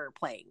 that we were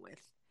playing with.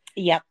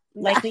 Yep.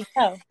 Likely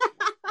so.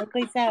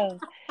 Likely so.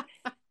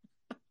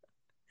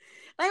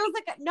 I was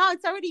like, no,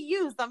 it's already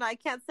used. I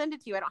can't send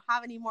it to you. I don't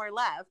have any more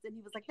left. And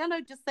he was like, no,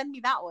 just send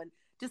me that one.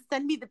 Just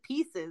send me the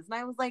pieces. And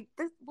I was like,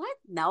 what?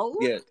 No.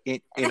 Yeah.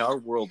 In our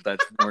world,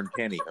 that's more than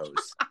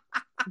pantyhose.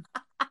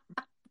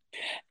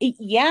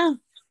 Yeah,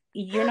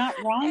 you're not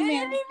wrong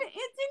there. It didn't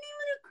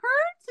even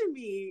occur to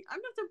me. I'm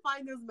going to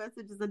find those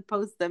messages and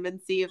post them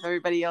and see if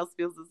everybody else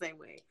feels the same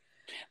way.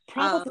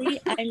 Probably.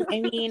 I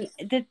mean,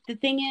 the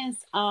thing is,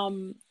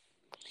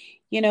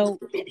 you know,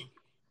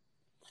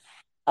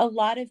 a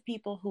lot of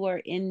people who are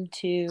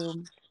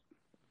into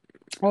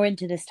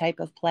this type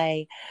of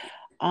play,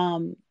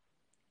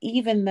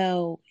 even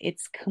though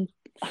it's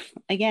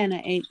again,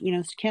 I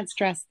can't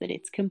stress that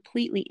it's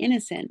completely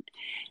innocent.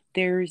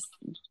 It's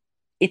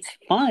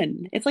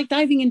fun. It's like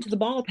diving into the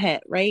ball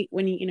pit, right?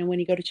 When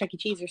you go to Chuck E.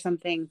 Cheese or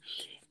something,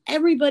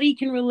 everybody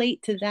can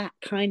relate to that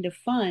kind of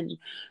fun,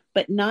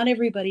 but not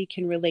everybody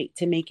can relate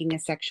to making a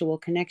sexual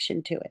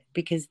connection to it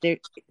because they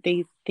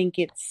think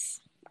it's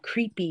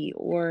creepy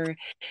or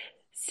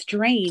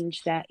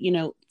strange that,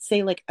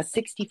 say like a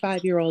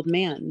 65-year-old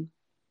man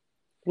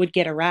would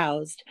get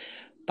aroused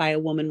by a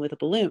woman with a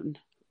balloon,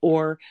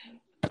 or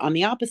on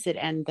the opposite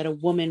end, that a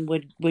woman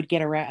would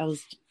get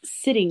aroused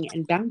sitting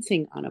and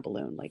bouncing on a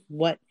balloon. Like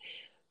what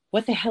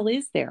the hell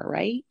is there,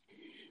 right?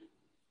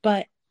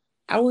 But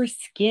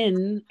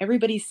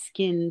everybody's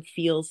skin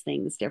feels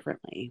things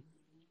differently.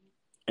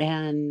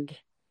 And,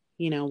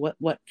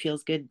 what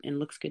feels good and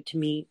looks good to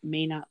me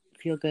may not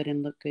feel good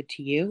and look good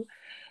to you.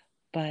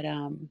 But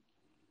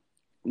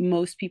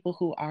most people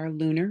who are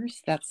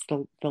looners, that's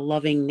the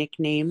loving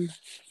nickname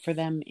for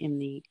them in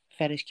the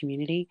fetish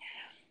community,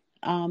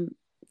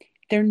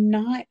 they're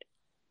not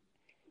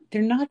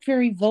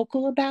very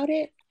vocal about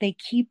it. They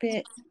keep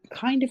it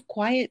kind of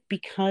quiet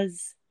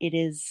because it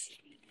is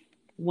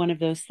one of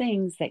those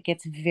things that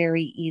gets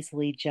very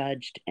easily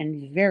judged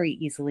and very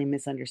easily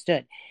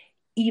misunderstood,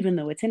 even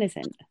though it's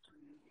innocent.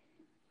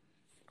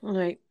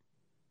 Right.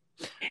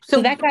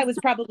 So that guy was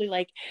probably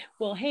like,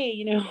 well,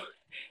 hey,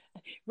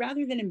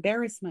 rather than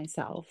embarrass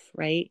myself,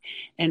 right,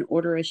 and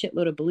order a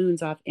shitload of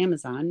balloons off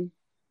Amazon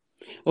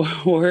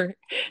or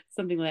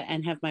something like that,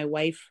 and have my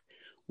wife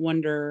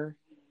wonder,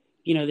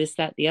 this,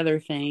 that, the other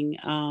thing,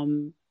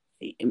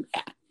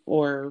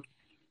 or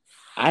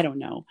I don't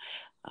know,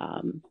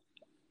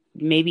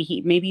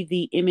 maybe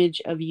the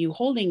image of you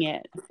holding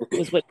it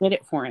was what did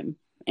it for him,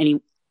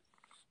 and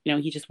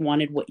he just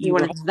wanted what you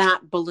wanted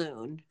that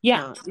balloon.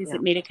 Yeah,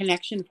 it made a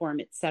connection for him.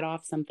 It set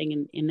off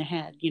something in the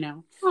head,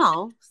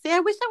 Oh, see, I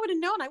wish I would have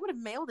known. I would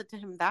have mailed it to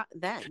him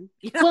then.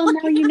 Well,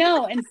 now you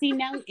know, and see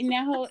now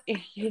now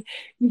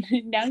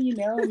you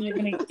know, and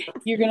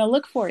you're gonna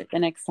look for it the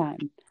next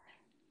time.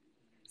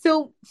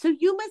 So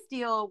you must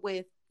deal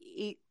with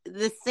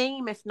the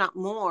same, if not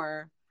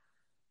more,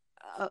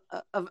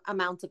 of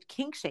amounts of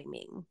kink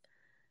shaming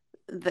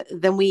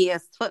than we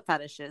as foot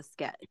fetishists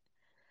get.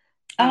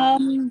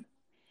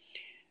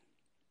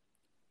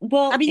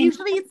 Well, I mean,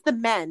 usually it's the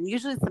men.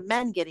 Usually it's the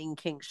men getting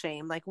kink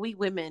shame. Like we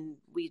women,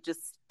 we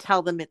just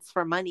tell them it's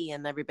for money,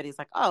 and everybody's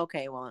like, "Oh,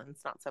 okay, well,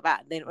 it's not so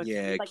bad."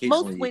 Like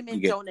most women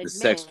you get don't the admit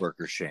sex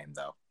worker shame,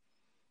 though.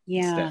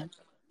 Yeah, instead.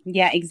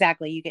 Yeah,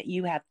 exactly.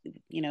 You have,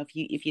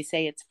 if you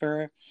say it's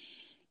for,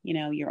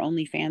 your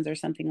OnlyFans or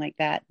something like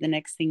that, the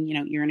next thing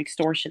you're an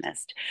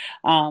extortionist.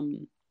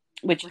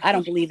 Which I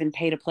don't believe in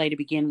pay to play to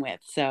begin with.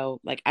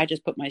 So like, I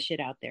just put my shit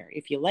out there.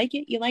 If you like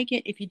it, you like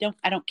it. If you don't,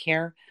 I don't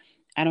care.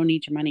 I don't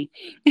need your money.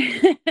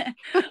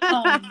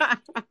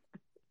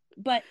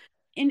 But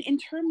in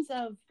terms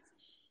of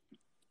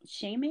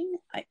shaming,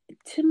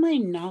 to my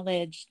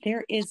knowledge,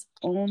 there's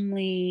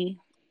only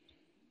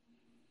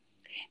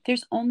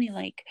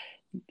like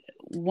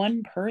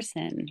one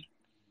person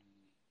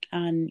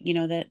on,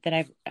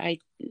 that I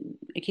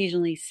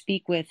occasionally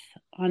speak with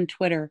on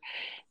Twitter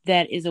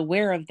that is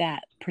aware of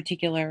that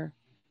particular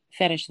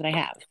fetish that I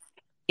have.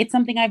 It's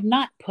something I've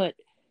not put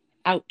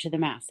out to the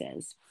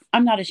masses.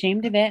 I'm not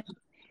ashamed of it.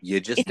 You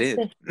just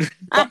did.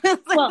 But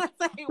I'm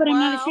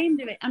not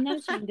ashamed of it. I'm not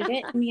ashamed of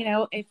it. And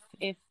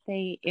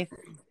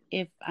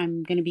if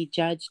I'm going to be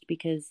judged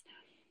because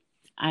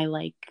I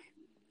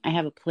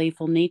have a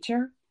playful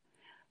nature,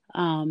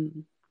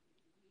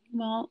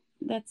 well,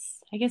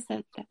 I guess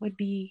that would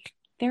be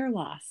their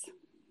loss.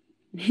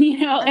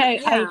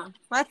 That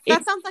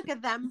sounds like a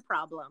them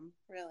problem,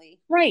 really.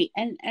 Right.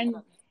 And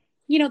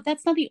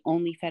that's not the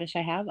only fetish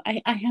I have.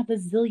 I have a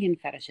zillion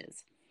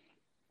fetishes.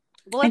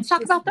 Well, let's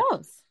talk about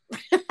those.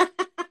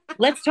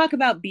 Let's talk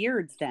about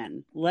beards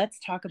then. Let's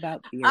talk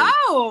about beards.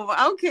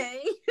 Oh,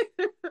 okay.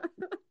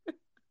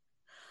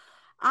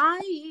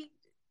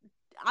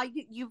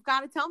 You've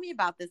got to tell me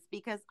about this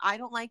because I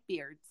don't like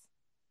beards.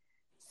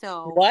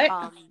 So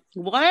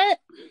what?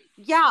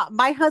 Yeah,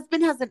 my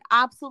husband has an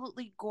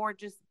absolutely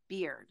gorgeous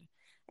beard.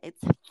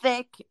 It's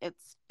thick,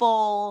 it's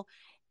full,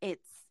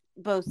 it's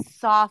both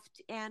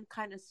soft and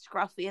kind of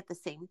scruffy at the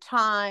same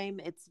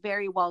time. It's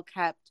very well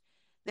kept.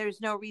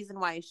 There's no reason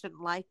why I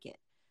shouldn't like it.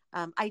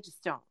 I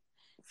just don't.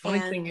 Funny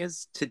thing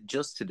is,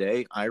 just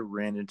today, I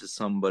ran into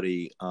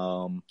somebody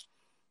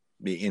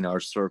in our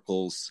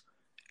circles,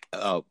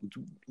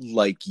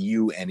 like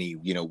you, Annie.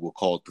 We'll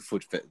call it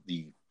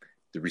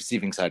the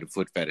receiving side of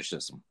foot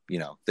fetishism.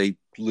 They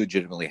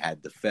legitimately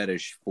had the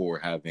fetish for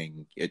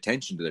having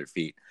attention to their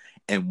feet,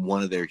 and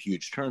one of their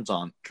huge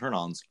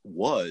turn-ons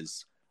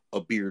was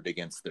a beard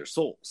against their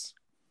souls.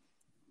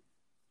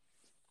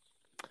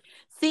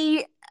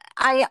 See,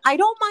 I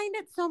don't mind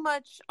it so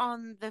much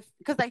on the,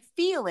 because I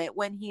feel it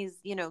when he's,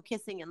 you know,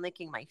 kissing and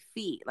licking my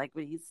feet. Like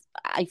when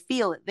I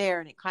feel it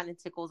there and it kind of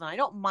tickles, and I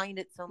don't mind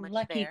it so much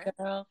Lucky there.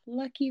 girl.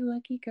 Lucky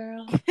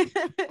girl.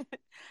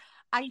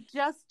 I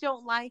just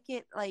don't like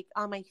it like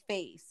on my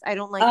face. I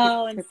don't like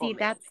Oh, it. and see,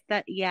 that's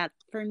that. Yeah,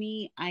 for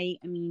me, I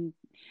mean,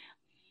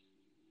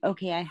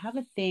 okay, I have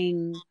a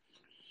thing.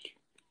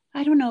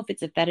 I don't know if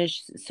it's a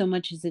fetish so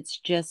much as it's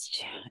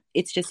just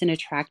an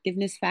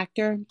attractiveness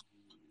factor.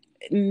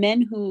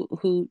 Men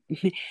who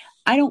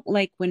I don't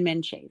like when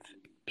men shave,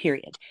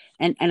 period.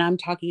 And I'm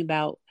talking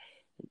about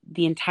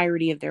the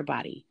entirety of their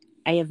body.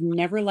 I have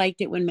never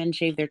liked it when men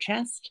shave their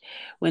chest,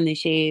 when they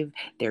shave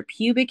their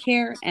pubic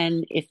hair,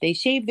 and if they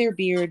shave their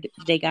beard,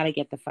 they got to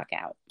get the fuck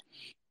out.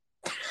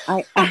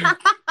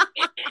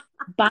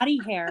 Body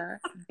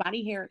hair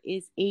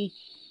is a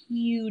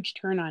huge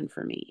turn on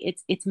for me.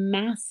 It's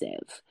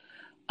massive.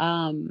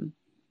 I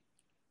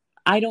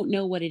don't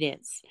know what it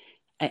is.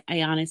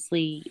 I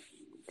honestly,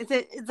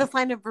 it's a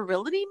sign of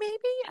virility, maybe.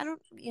 I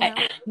don't, you know.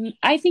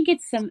 I think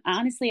it's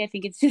honestly, I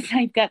think it's just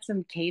I've got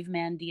some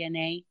caveman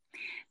DNA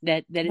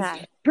that is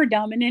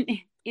predominant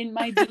in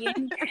my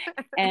being.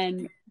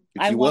 And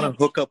if you want to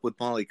hook up with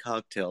Molly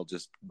Cocktail,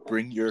 just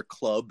bring your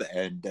club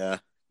and a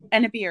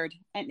beard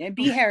and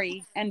be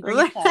hairy and bring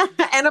a club.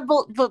 And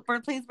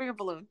please bring a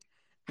balloon.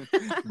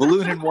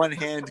 Balloon in one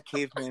hand,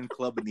 caveman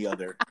club in the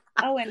other.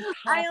 Oh, and coffee.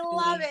 I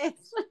love it.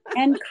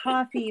 And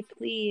coffee,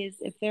 please.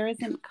 If there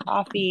isn't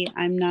coffee,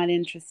 I'm not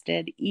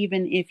interested,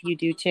 even if you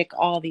do tick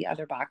all the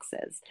other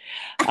boxes.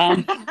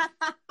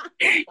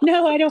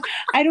 No, I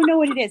don't know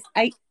what it is.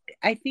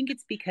 I think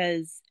it's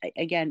because,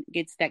 again,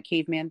 it's that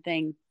caveman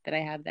thing that I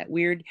have, that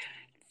weird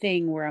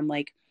thing where I'm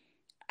like,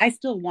 I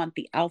still want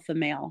the alpha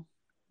male,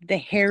 the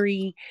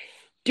hairy,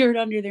 dirt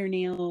under their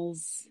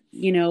nails,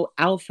 you know,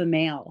 alpha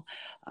male.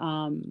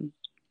 And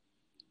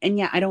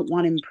yeah, I don't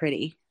want him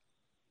pretty.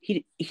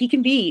 He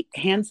can be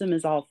handsome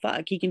as all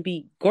fuck. He can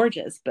be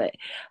gorgeous, but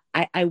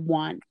I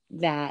want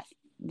that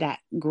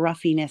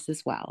gruffiness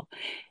as well.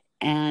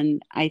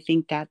 And I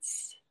think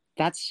that's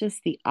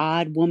just the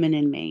odd woman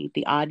in me,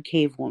 the odd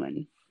cave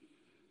woman.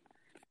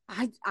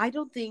 I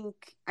don't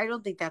think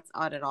that's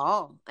odd at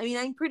all. I mean,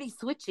 I'm pretty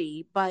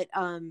switchy, but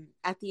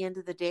at the end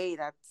of the day,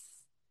 that's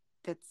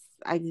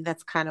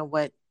kind of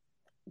what,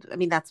 I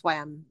mean, that's why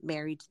I'm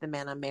married to the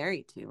man I'm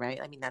married to,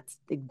 right? I mean,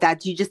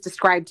 that you just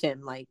described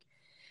him. Like,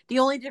 the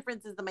only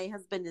difference is that my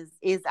husband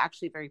is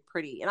actually very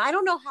pretty. And I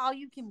don't know how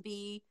you can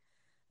be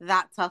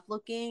that tough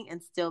looking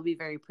and still be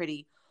very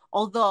pretty.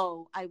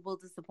 Although I will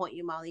disappoint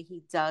you, Molly,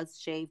 he does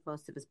shave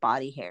most of his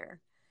body hair.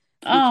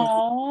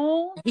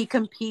 Oh, he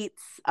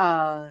competes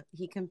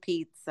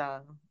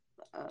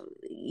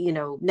you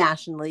know,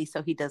 nationally,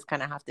 so he does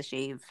kind of have to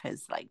shave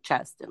his like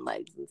chest and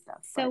legs and stuff.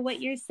 So what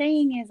you're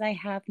saying is I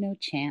have no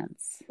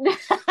chance.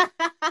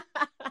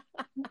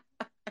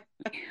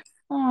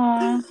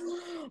 Aww.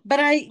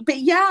 But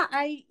yeah,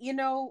 you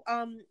know,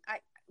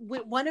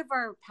 one of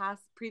our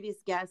previous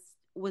guests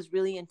was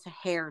really into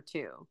hair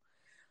too.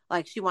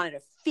 Like, she wanted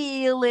to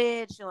feel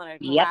it, she wanted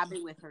to grab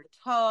it with her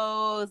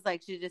toes,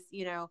 like she just,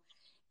 you know.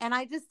 And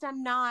I'm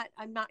not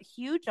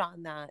huge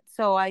on that.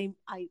 So I'm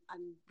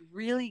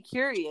really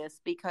curious,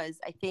 because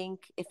I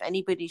think if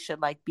anybody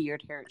should like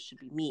beard hair, it should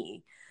be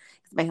me.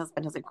 Because my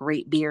husband has a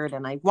great beard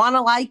and I want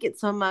to like it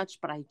so much,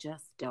 but I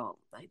just don't.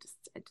 I just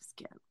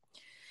can't.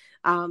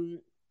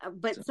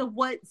 But so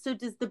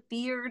does the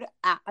beard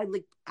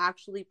like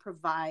actually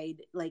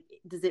provide, like,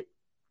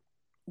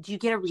 do you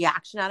get a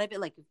reaction out of it,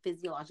 like a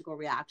physiological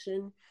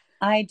reaction?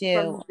 I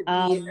do.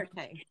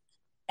 Okay.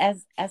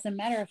 As a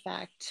matter of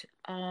fact,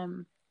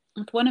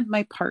 with one of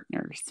my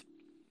partners,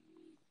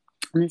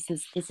 and this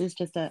is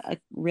just a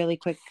really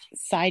quick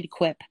side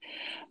quip.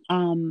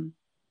 The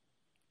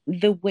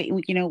way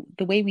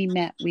we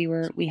met,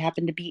 we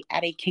happened to be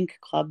at a kink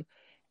club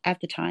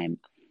at the time,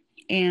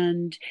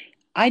 and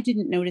I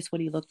didn't notice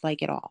what he looked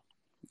like at all.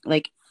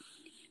 Like,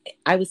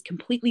 I was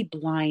completely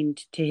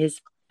blind to his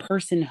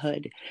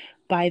personhood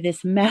by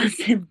this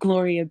massive,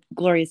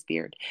 glorious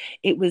beard.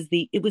 It was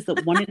the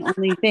one and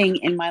only thing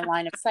in my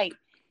line of sight.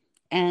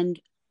 And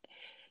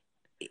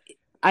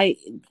I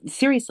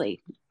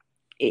seriously,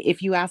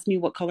 if you asked me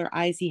what color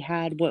eyes he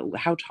had,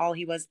 how tall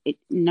he was,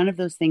 none of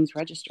those things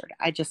registered.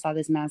 I just saw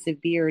this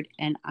massive beard,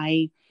 and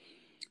I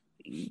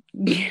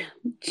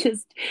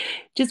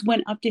just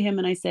went up to him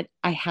and I said,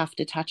 I have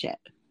to touch it.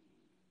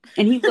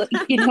 And he looked,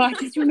 you know, I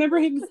just remember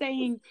him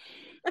saying,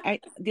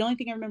 the only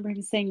thing I remember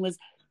him saying was,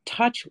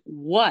 touch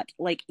what?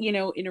 Like, you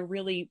know, in a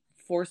really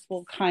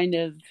forceful kind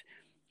of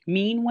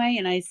mean way.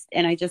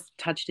 And I just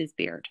touched his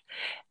beard,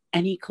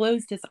 and he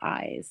closed his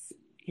eyes.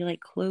 He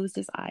like closed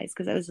his eyes,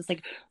 because I was just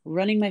like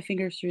running my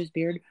fingers through his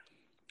beard.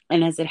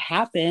 And as it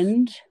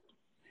happened,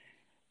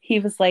 he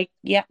was like,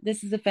 yeah,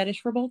 this is a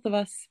fetish for both of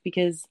us,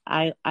 because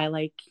I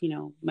like, you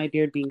know, my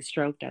beard being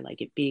stroked. I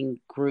like it being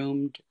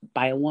groomed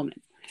by a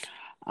woman.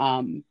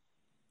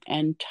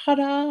 And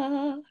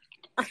ta-da!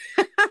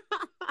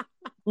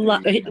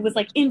 It was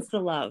like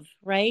insta love,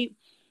 right?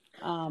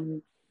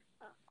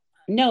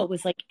 No,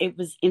 it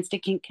was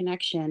instant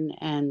connection.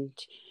 And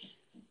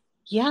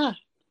yeah,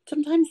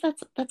 sometimes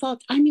that's all.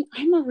 I mean,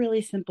 I'm a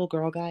really simple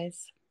girl,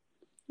 guys.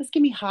 Just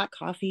give me hot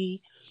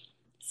coffee,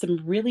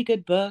 some really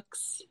good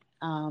books,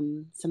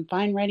 some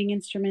fine writing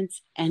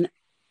instruments, and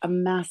a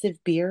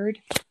massive beard,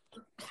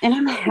 and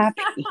I'm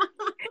happy.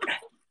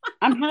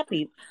 I'm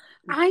happy.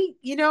 I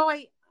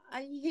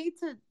hate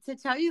to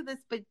tell you this,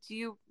 but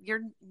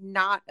you're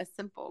not a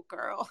simple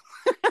girl.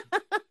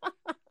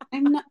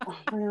 I'm not.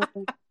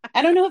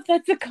 I don't know if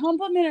that's a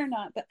compliment or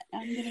not, but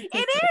I'm gonna.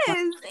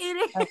 It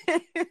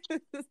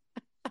is.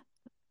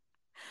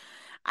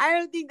 I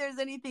don't think there's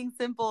anything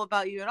simple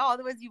about you at all.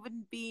 Otherwise, you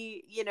wouldn't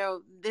be,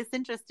 this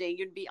interesting.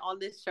 You'd be on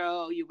this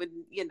show. You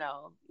wouldn't,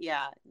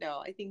 yeah.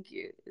 No, I think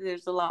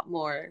there's a lot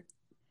more.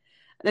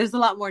 There's a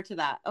lot more to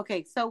that.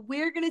 Okay, so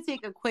we're gonna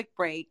take a quick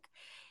break.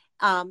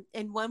 And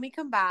when we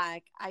come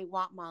back, I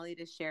want Molly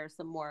to share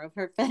some more of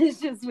her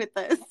fetishes with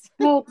us.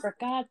 Oh, for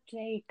God's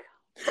sake.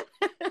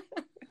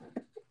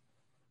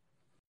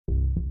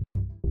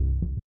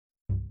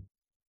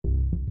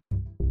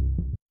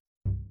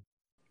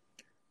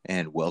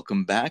 And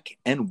welcome back,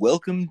 and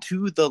welcome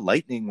to the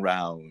lightning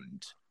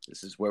round.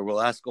 This is where we'll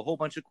ask a whole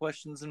bunch of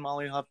questions, and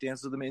Molly will have to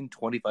answer them in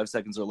 25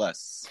 seconds or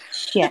less.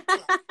 Shit.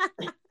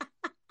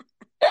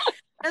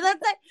 Now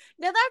that's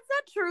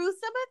not true. Some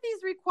of these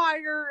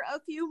require a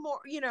few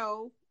more, a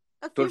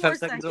few 25 more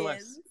seconds or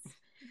less.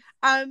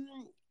 I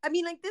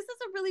mean, like, this is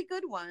a really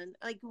good one.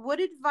 Like,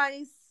 what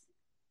advice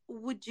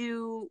would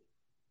you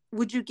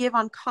give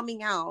on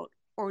coming out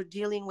or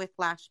dealing with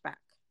lashback?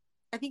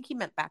 I think he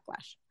meant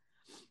backlash.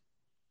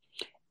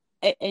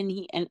 And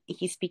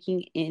he's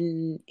speaking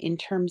in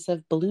terms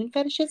of balloon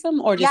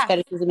fetishism, or just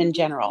fetishism in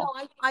general. No,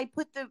 I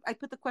put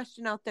the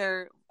question out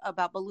there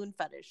about balloon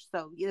fetish.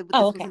 So this okay.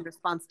 was in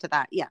response to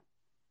that. Yeah.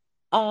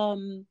 I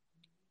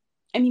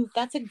mean,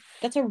 that's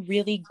a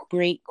really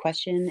great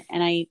question,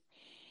 and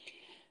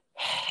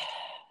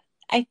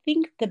I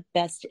think the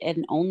best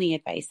and only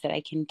advice that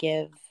I can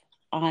give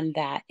on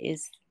that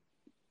is,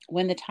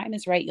 when the time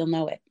is right, you'll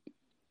know it.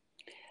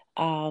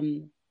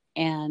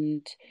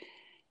 And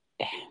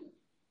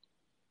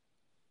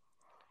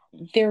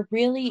there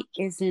really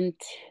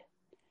isn't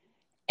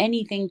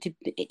anything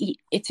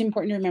it's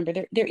important to remember,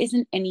 there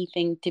isn't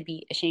anything to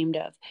be ashamed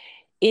of.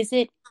 Is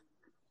it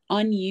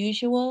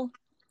unusual?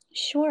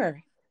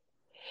 Sure.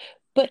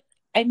 But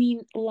I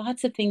mean,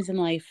 lots of things in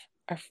life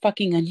are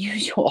fucking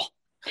unusual.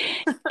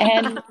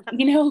 And,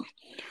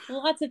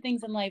 lots of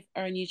things in life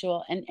are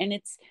unusual. And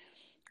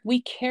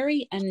we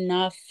carry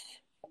enough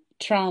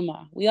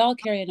trauma. We all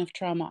carry enough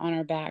trauma on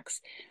our backs.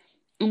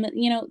 And,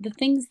 the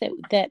things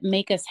that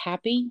make us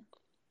happy,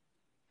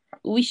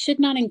 we should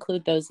not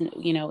include those,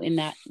 in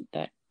that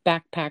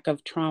backpack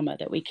of trauma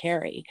that we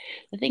carry.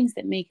 The things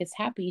that make us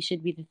happy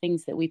should be the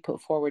things that we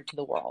put forward to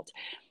the world,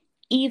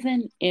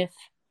 even if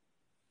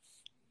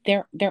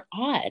they're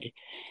odd.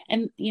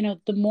 And,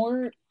 the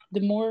more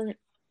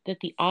that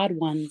the odd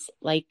ones,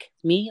 like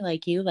me,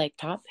 like you, like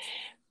Top,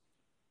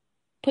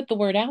 put the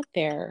word out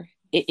there,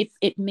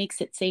 it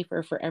makes it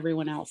safer for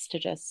everyone else to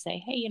just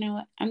say, hey, you know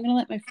what? I'm going to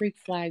let my freak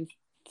flag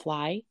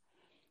fly,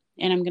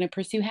 and I'm going to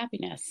pursue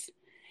happiness.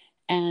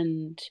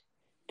 And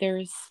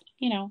there's,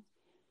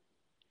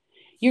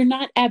 you're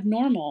not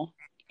abnormal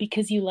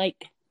because you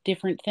like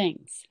different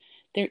things.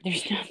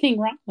 There's nothing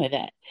wrong with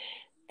it.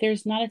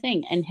 There's not a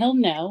thing. And he'll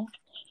know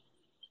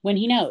when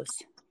he knows.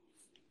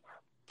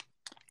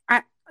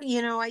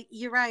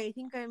 You're right. I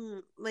think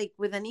I'm like,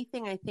 with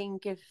anything, I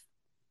think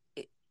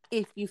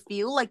if you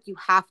feel like you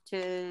have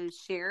to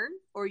share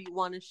or you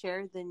want to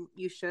share, then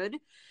you should.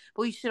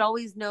 But you should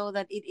always know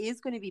that it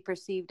is going to be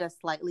perceived as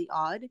slightly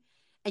odd,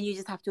 and you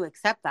just have to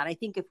accept that. I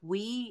think if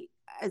we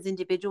as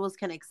individuals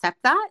can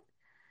accept that,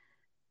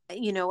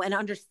 and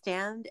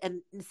understand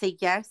and say,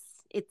 yes,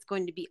 it's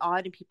going to be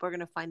odd and people are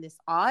going to find this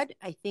odd,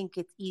 I think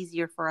it's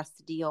easier for us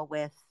to deal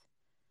with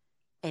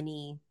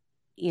any,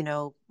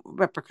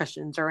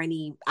 repercussions or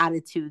any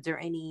attitudes or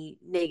any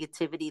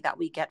negativity that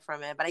we get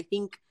from it. But I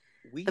think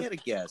we had a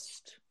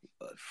guest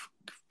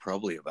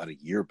probably about a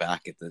year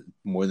back,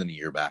 more than a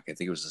year back. I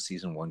think it was a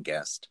season 1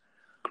 guest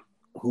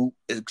who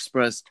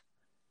expressed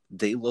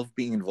they love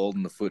being involved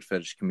in the foot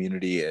fetish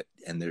community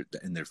and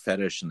their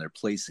fetish and their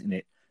place in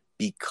it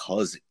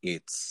because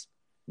it's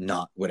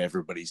not what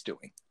everybody's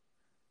doing.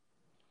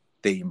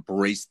 They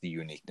embrace the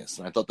uniqueness.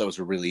 And I thought that was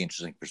a really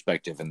interesting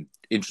perspective, and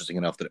interesting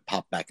enough that it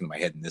popped back in my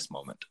head in this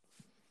moment.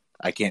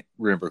 I can't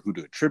remember who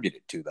to attribute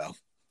it to, though.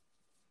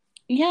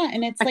 Yeah,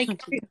 and it's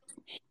like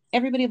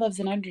everybody loves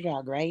an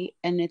underdog, right?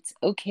 And it's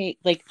okay.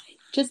 Like,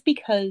 just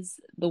because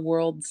the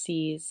world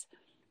sees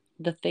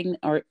the thing,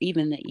 or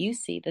even that you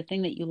see the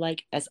thing that you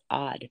like as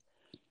odd,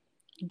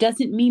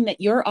 doesn't mean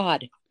that you're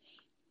odd.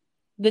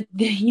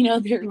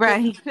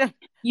 Right.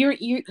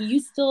 You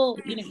still,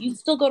 you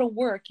still go to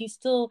work, you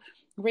still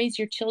raise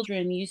your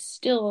children, you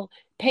still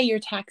pay your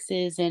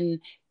taxes and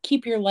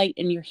keep your light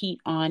and your heat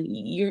on.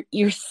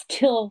 You're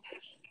still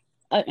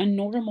a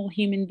normal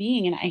human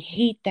being. And I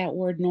hate that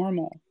word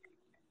normal.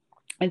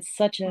 It's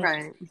such a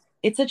Right.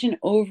 it's such an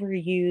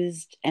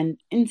overused and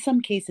in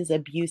some cases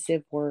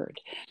abusive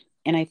word.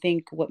 And I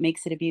think what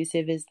makes it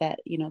abusive is that,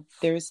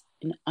 there's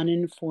an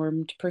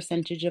uninformed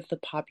percentage of the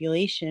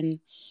population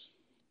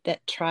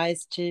that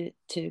tries to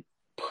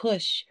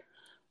push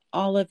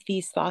all of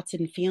these thoughts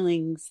and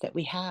feelings that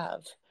we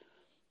have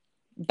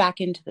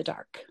back into the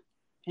dark.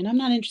 And I'm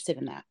not interested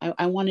in that.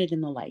 I want it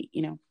in the light,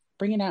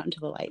 bring it out into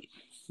the light.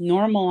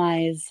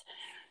 Normalize,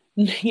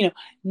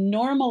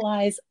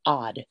 normalize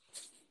odd.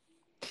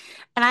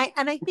 And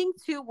I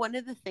think too, one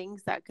of the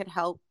things that could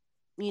help,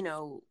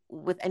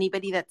 with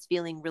anybody that's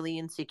feeling really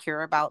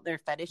insecure about their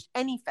fetish,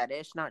 any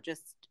fetish, not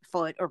just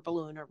foot or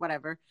balloon or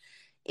whatever,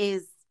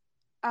 is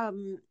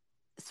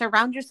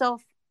surround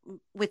yourself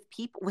with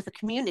people, with a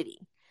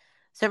community.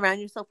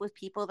 Surround yourself with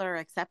people that are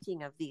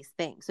accepting of these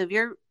things. So if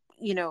you're,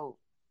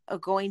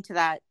 going to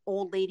that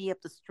old lady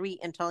up the street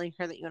and telling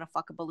her that you want to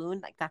fuck a balloon,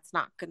 like that's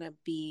not going to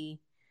be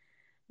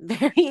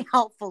very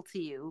helpful to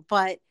you.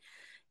 But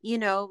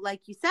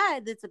like you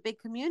said, it's a big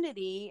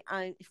community.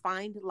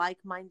 Find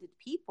like-minded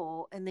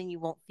people, and then you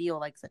won't feel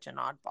like such an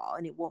oddball,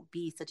 and it won't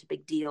be such a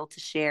big deal to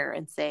share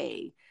and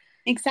say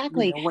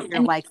exactly what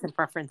your likes and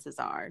preferences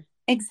are.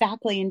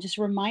 Exactly. And just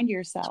remind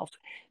yourself,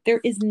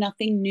 there is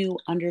nothing new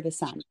under the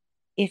sun.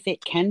 If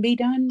it can be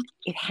done,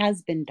 it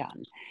has been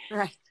done.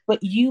 Right.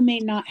 But you may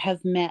not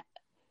have met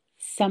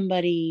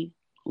somebody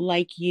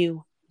like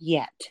you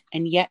yet.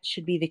 And yet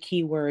should be the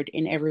key word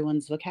in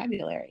everyone's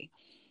vocabulary.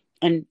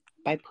 And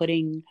by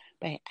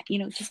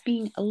just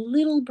being a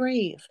little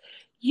brave,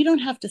 you don't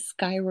have to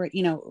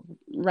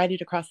write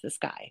it across the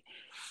sky,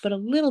 but a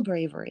little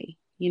bravery,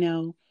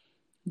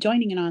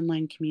 joining an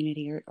online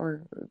community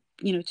or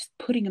just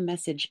putting a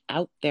message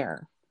out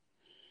there.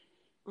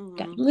 Mm-hmm.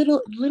 That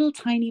little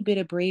tiny bit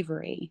of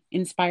bravery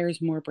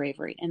inspires more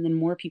bravery, and then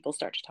more people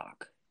start to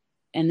talk,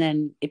 and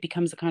then it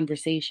becomes a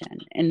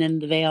conversation, and then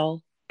the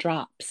veil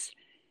drops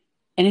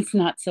and it's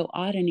not so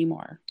odd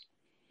anymore.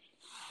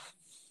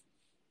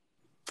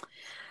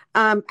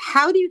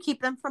 How do you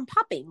keep them from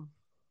popping?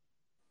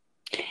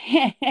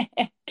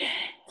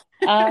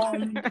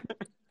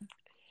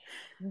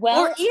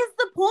 Well, or is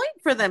the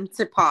point for them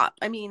to pop?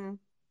 I mean,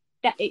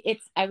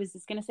 I was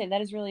just going to say that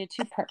is really a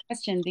two-part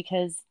question,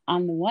 because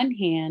on the one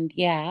hand,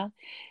 yeah,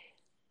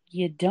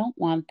 you don't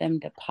want them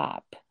to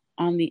pop.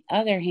 On the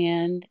other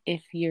hand,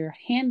 if you're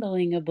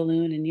handling a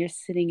balloon and you're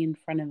sitting in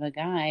front of a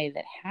guy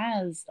that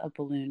has a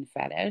balloon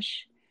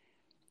fetish,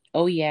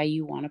 oh yeah,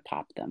 you want to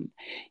pop them.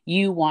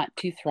 You want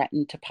to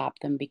threaten to pop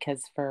them,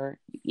 because for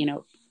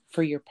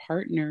your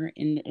partner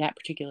in that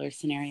particular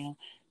scenario,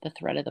 the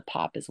threat of the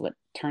pop is what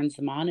turns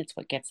them on. It's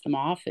what gets them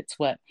off. It's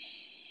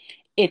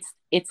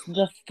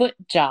the foot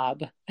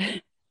job,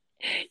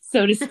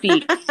 so to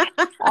speak.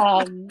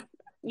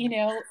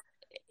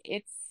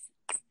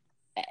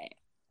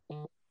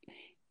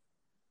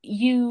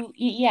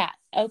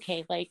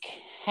 Okay. Like,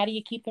 how do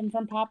you keep them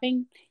from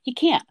popping? You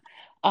can't.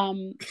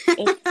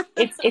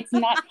 It's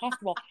not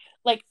possible.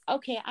 Like,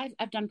 okay,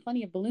 I've done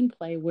plenty of balloon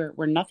play where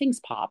nothing's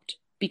popped,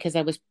 because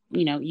I was,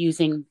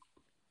 using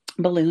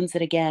balloons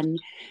that, again,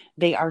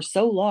 they are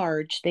so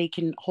large, they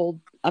can hold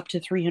up to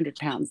 300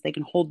 pounds. They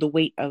can hold the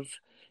weight of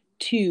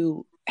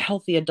 2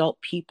 healthy adult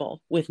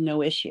people with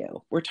no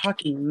issue. We're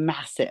talking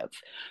massive.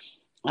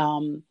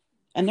 And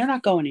they're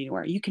not going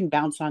anywhere. You can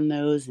bounce on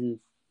those and,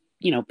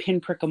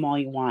 pinprick them all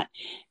you want.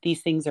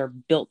 These things are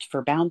built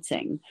for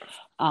bouncing.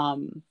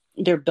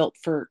 They're built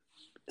for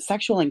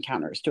sexual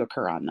encounters to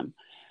occur on them.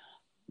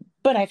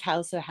 But I've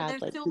also had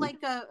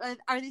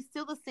are they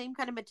still the same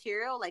kind of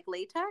material, like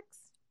latex?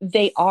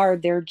 They are.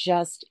 They're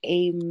just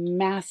a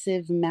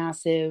massive,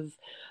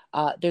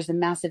 there's a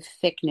massive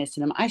thickness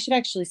in them. I should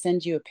actually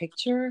send you a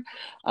picture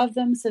of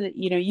them so that,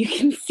 you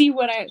can see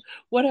what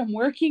I'm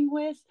working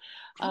with.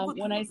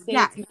 When I say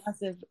it's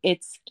massive,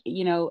 it's,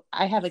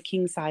 I have a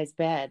king size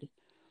bed.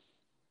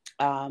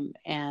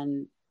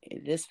 And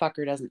this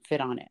fucker doesn't fit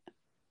on it.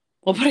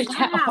 Well, put it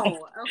down.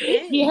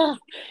 Okay.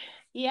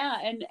 Yeah.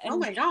 And oh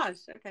my gosh.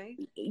 Okay.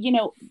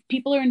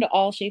 People are into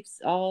all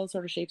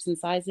sort of shapes and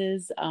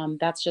sizes.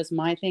 That's just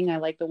my thing. I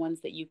like the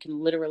ones that you can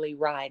literally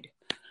ride.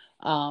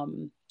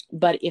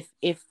 But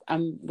if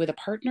I'm with a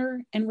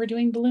partner and we're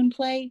doing balloon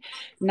play,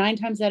 9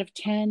 times out of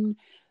 10,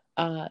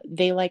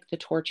 they like the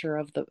torture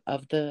of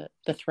the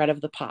threat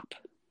of the pop.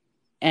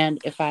 And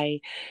if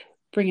I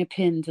bring a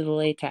pin to the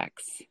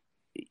latex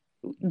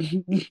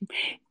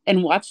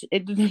and watch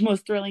it, the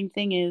most thrilling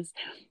thing is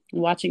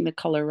watching the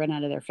color run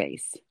out of their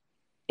face.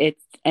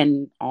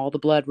 And all the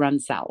blood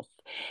runs south,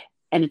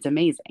 and it's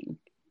amazing.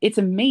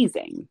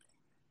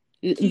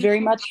 Very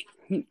much.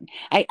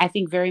 I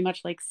think very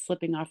much like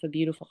slipping off a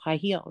beautiful high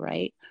heel,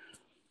 right?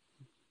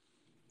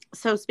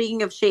 So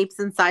speaking of shapes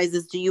and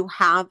sizes, do you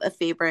have a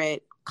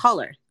favorite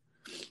color?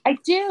 I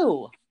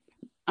do.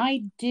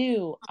 I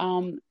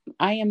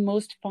am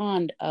most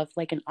fond of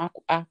like an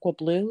aqua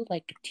blue,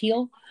 like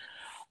teal.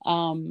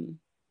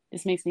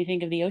 This makes me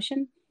think of the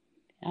ocean.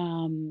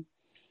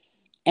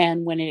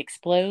 And when it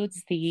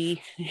explodes, it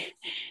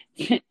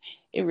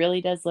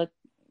really does look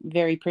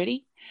very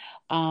pretty.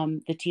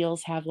 The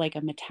teals have like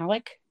a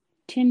metallic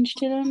tinge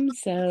to them,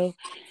 so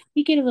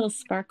you get a little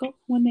sparkle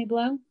when they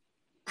blow.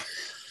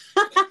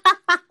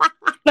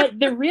 But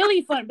they're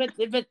really fun.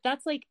 But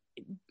that's like,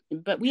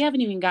 but we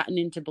haven't even gotten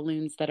into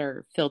balloons that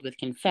are filled with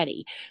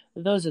confetti.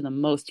 Those are the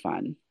most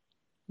fun.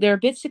 There are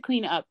bits to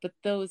clean up, but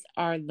those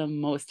are the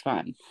most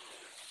fun.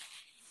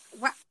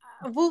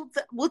 Well,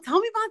 tell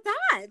me about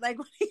that. Like,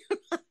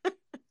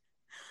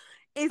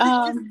 is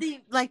it just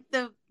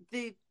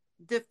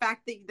the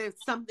fact that there's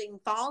something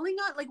falling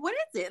on? Like, what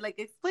is it? Like,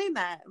 explain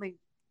that. Like,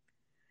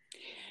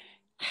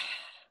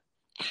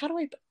 how do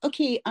I?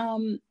 Okay.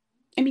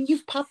 I mean,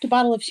 you've popped a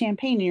bottle of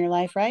champagne in your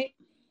life, right?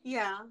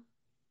 Yeah.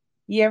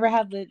 You ever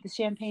have the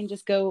champagne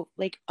just go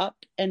like up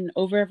and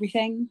over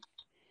everything?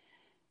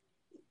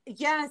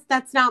 Yes,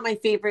 that's not my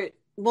favorite.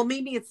 Well,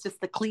 maybe it's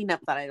just the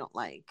cleanup that I don't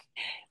like.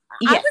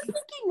 Yes. I was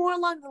thinking more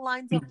along the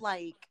lines of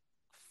like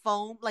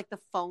foam, like the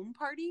foam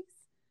parties,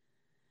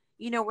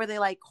 where they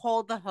like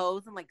hold the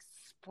hose and like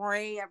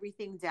spray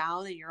everything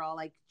down and you're all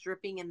like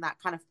dripping in that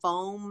kind of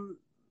foam.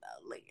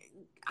 Like,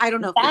 I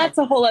don't know. That's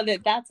a whole other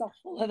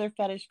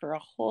fetish for a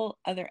whole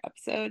other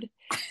episode.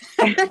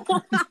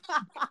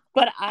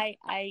 But I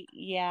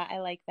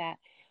like that.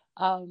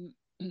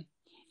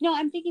 No,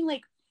 I'm thinking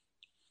like,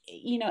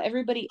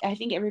 I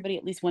think everybody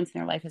at least once in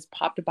their life has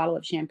popped a bottle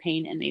of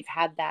champagne and they've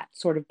had that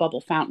sort of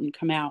bubble fountain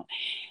come out.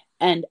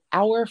 And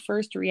our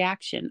first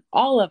reaction,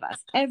 all of us,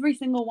 every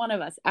single one of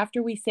us,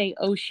 after we say,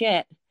 oh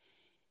shit,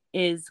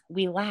 is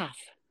we laugh.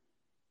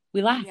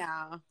 We laugh.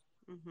 Yeah.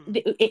 Mm-hmm.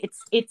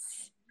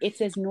 It's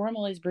as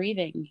normal as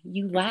breathing.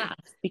 You laugh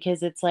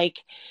because it's like,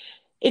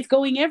 it's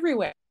going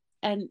everywhere.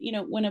 And,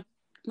 when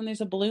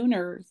there's a balloon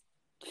or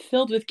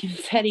filled with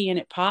confetti and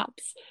it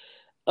pops,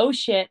 oh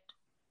shit,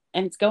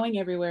 and it's going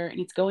everywhere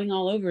and it's going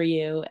all over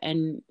you.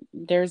 And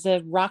there's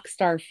a rock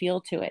star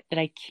feel to it that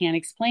I can't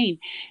explain.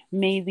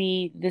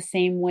 Maybe the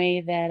same way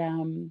that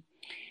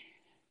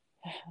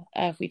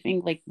if we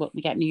think like what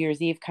we got New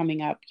Year's Eve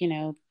coming up,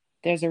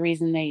 there's a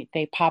reason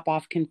they pop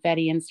off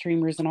confetti and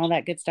streamers and all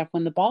that good stuff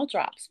when the ball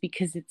drops,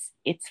 because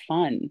it's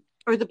fun.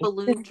 Or the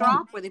balloon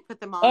drop where they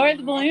put them on. Or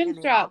the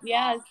balloons drop,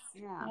 yes.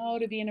 Yeah. Oh,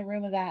 to be in a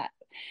room of that.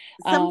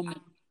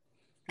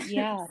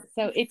 Yeah.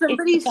 So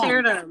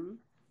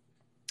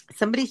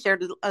somebody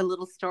shared a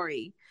little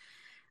story.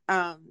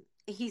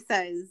 He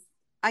says,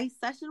 I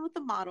session with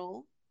a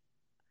model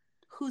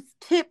whose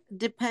tip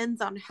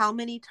depends on how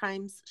many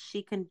times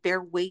she can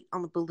bear weight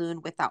on the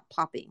balloon without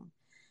popping.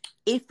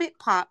 If it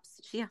pops,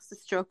 she has to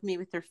stroke me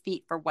with her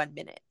feet for 1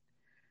 minute.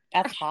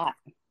 That's hot.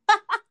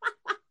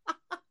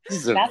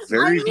 This is a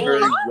very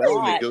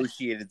well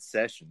negotiated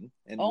session.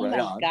 And oh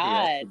my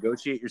God.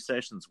 Negotiate your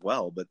sessions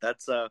well, but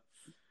that's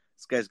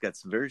this guy's got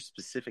some very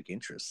specific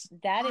interests.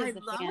 That is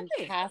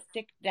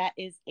that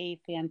is a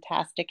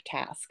fantastic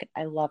task.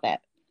 I love it.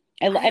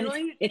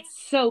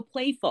 It's so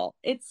playful.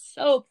 It's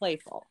so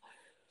playful.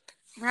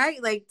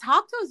 Right, like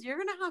Top Toes, you're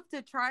gonna have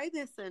to try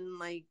this and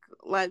like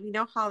let me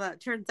know how that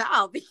turns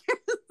out, because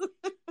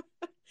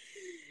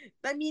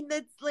I mean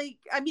that's like,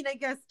 I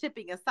guess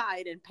tipping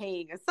aside and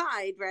paying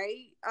aside,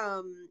 right?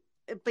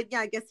 But yeah,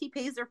 I guess he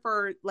pays her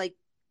for like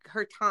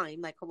her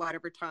time, like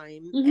whatever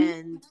time, mm-hmm.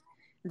 and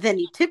then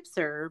he tips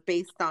her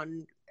based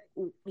on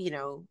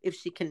if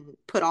she can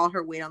put all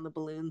her weight on the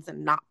balloons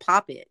and not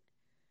pop it.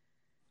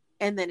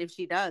 And then if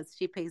she does,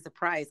 she pays the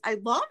price. I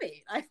love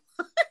it.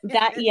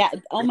 Yeah.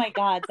 Oh my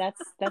God. That's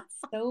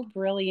so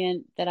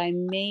brilliant that I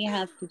may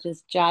have to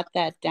just jot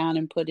that down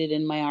and put it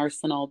in my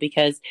arsenal,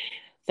 because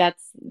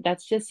that's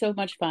just so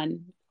much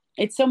fun.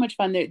 It's so much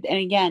fun. And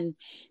again,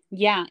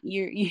 yeah,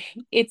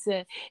 it's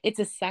a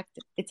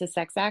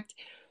sex act,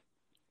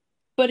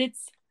 but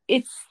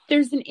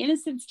there's an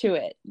innocence to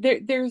it.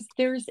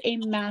 There's a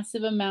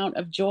massive amount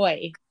of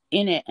joy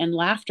in it and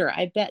laughter.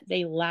 I bet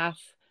they laugh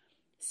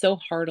so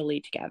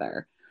heartily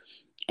together.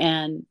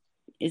 And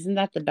isn't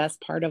that the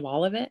best part of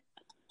all of it?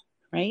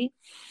 Right?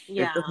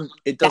 Yeah.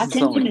 It doesn't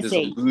sound like there's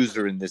a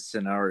loser in this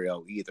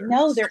scenario either.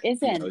 No, there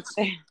isn't.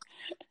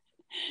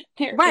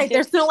 Right.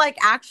 There's no like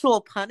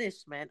actual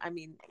punishment. I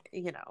mean,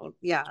 yeah.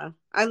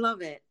 I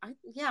love it.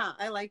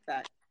 I like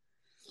that.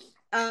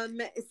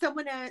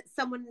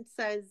 Someone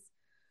says,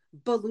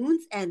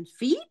 balloons and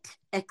feet?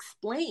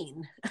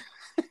 Explain.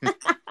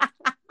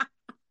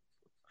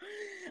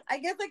 I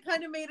guess I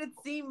kind of made it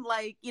seem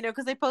like,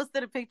 because I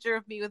posted a picture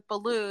of me with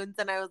balloons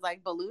and I was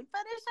like, balloon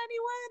fetish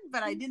anyone?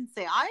 But I didn't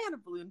say I had a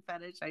balloon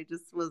fetish. I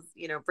just was,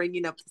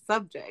 bringing up the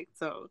subject.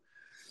 So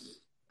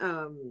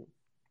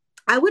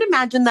I would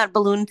imagine that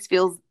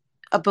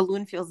a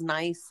balloon feels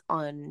nice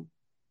on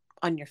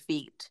your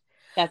feet.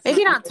 That's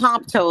maybe not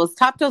Top Toes.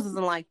 Top Toes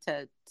doesn't like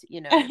to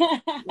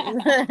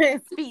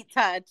his feet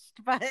touched,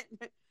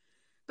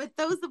 but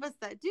those of us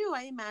that do,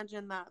 I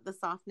imagine that the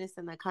softness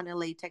and the kind of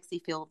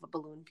latexy feel of a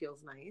balloon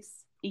feels nice.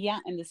 Yeah,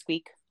 and the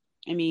squeak.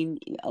 I mean,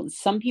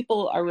 some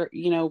people are,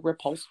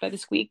 repulsed by the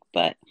squeak,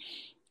 but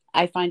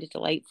I find it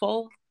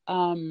delightful.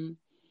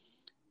 I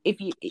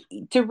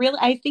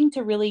think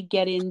to really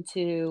get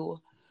into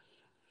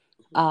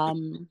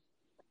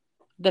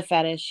the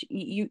fetish,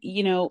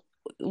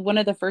 one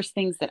of the first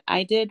things that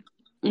I did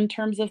in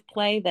terms of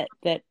play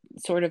that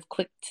sort of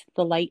clicked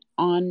the light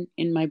on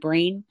in my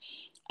brain,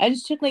 I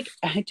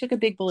took a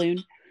big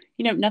balloon,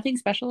 nothing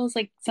special. It was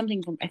like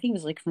something from, I think it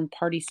was like from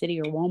Party City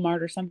or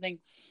Walmart or something,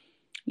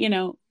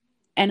 and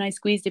I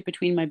squeezed it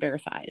between my bare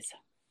thighs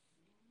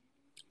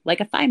like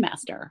a thigh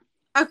master.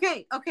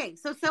 Okay.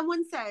 So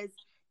someone says,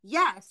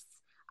 yes,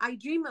 I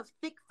dream of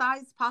thick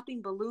thighs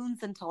popping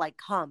balloons until I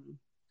come.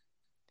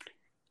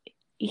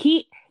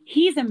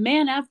 He's a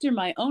man after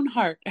my own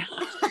heart.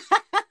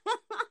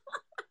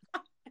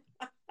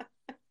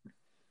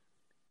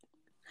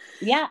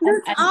 Yeah.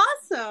 That's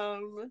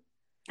awesome.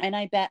 And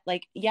I bet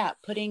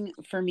putting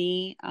for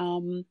me,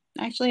 I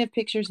actually have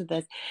pictures of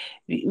this,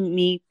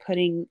 me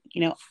putting,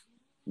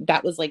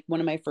 that was like one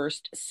of my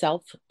first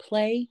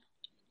self-play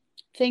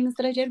things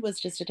that I did, was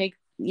just to take,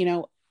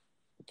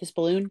 this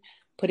balloon,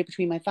 put it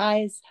between my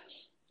thighs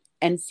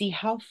and see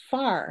how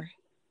far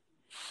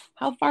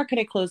could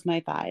I close my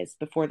thighs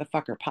before the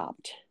fucker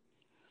popped.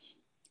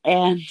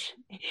 And,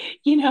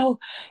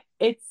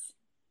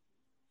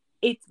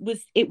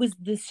 it was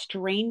the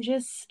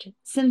strangest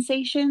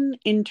sensation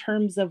in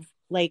terms of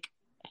like,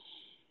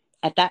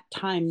 at that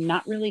time,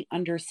 not really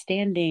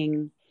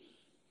understanding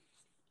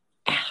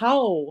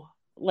how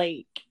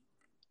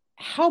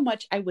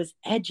much I was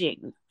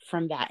edging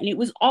from that. And it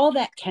was all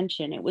that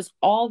tension. It was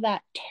all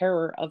that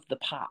terror of the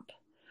pop.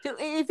 So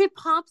if it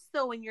pops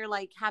though, when you're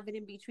like have it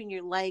in between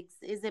your legs,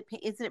 isn't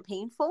it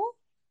painful?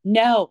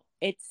 No,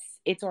 it's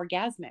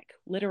orgasmic,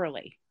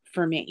 literally,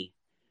 for me.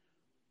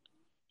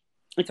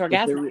 It's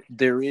orgasmic.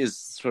 There is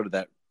sort of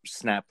that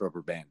snap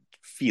rubber band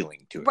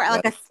feeling to it. Right,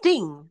 like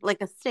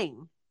a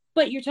sting.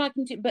 But you're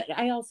talking to, but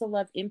I also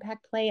love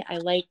impact play. I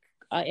like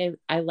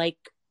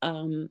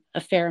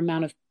a fair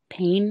amount of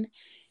pain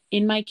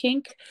in my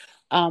kink.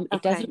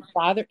 It doesn't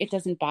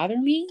bother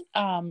me.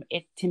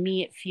 To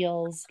me, it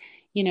feels,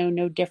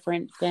 no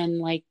different than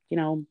like,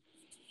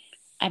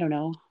 I don't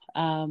know,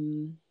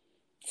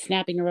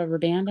 snapping a rubber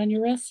band on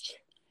your wrist,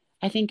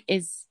 I think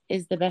is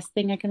the best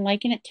thing I can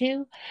liken it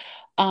to.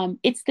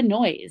 It's the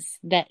noise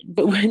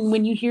but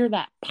when you hear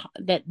that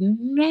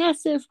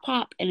massive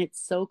pop and it's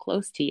so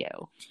close to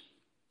you,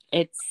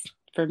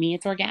 for me,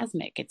 it's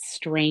orgasmic. It's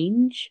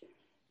strange,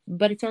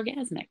 but it's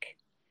orgasmic.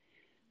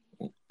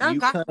 Oh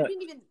God, we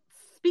didn't even,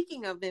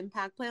 speaking of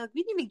impact play,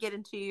 we didn't even get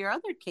into your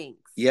other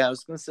kinks. Yeah, I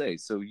was gonna say,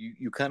 so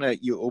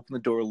you open the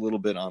door a little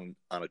bit on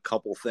a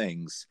couple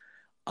things.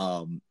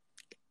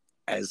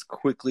 As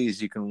quickly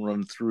as you can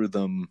run through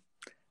them,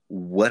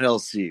 what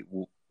else,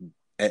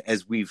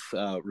 as we've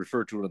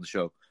referred to it on the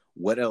show,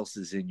 what else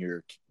is in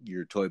your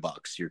toy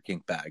box, your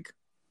kink bag?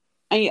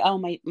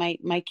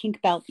 My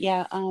kink belt.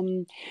 Yeah.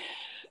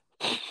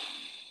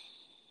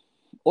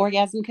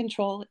 Orgasm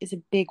control is a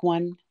big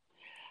one.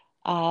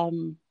 As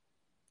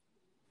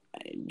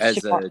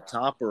a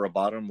top or a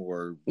bottom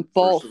or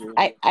both.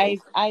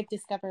 I've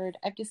discovered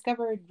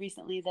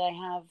recently that I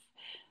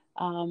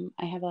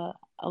have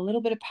a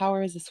little bit of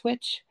power as a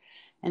switch,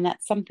 and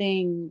that's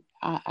something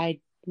I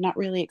not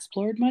really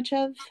explored much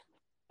of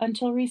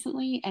until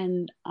recently,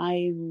 and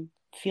I'm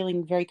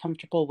feeling very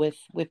comfortable with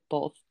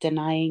both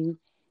denying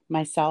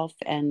myself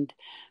and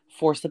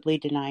forcibly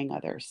denying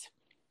others.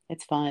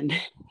 It's fun.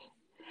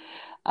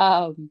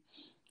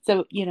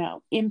 So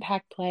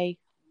impact play,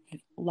 a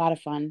lot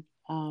of fun.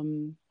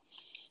 And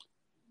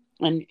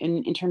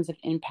in terms of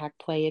impact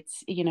play,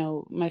 it's,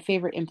 my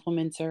favorite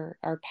implements are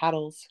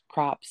paddles,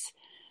 crops.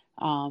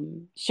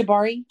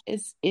 Shibari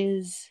is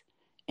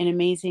an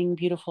amazing,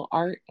 beautiful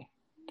art.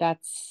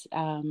 That's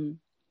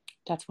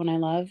one I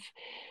love.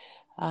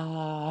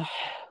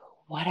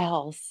 What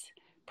else?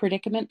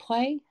 Predicament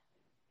play.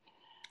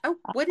 Oh,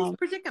 what is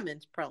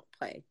predicament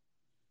play?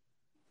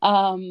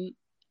 Well,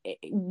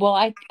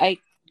 I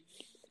think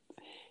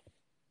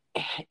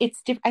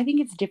it's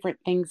different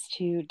things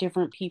to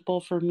different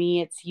people. For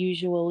me, it's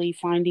usually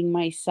finding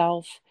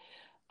myself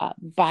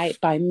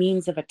by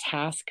means of a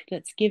task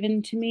that's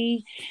given to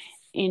me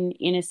in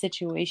a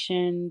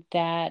situation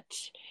that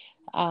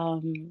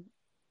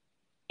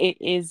it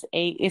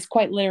is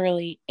quite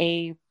literally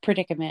a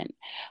predicament.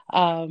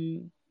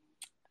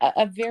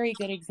 A very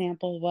good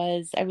example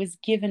was I was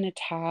given a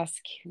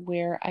task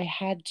where I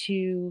had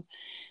to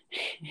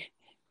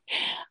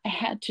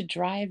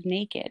drive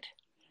naked,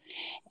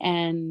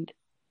 and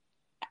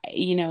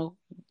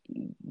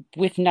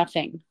with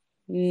nothing,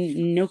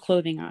 no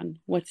clothing on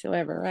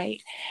whatsoever,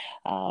 right?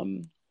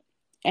 And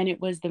it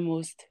was the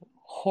most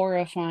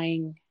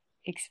horrifying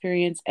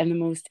experience and the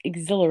most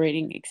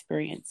exhilarating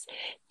experience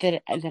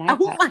that I've had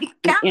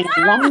in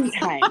a long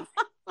time.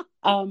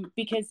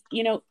 Because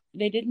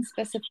they didn't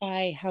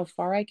specify how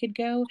far I could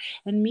go,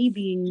 and me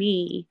being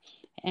me,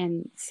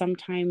 and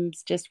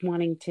sometimes just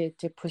wanting to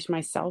push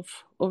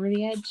myself over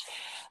the edge,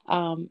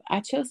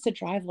 I chose to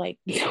drive like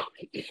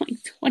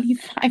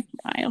 25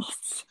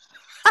 miles.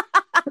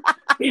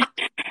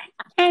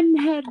 And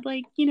had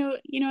I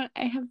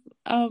have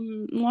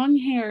long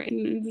hair,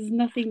 and there's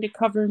nothing to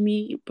cover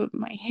me but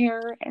my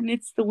hair, and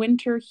it's the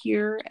winter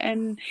here,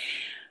 and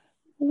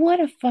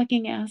what a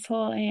fucking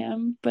asshole I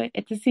am. But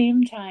at the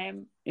same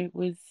time, it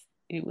was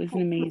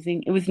an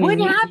amazing What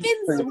experience.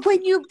 happens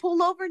when you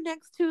pull over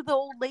next to the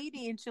old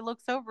lady and she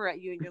looks over at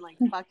you and you're like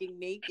fucking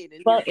naked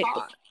in Well, your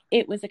car?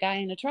 it was a guy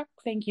in a truck.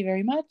 Thank you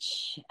very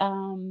much.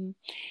 And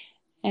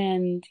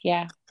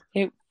yeah,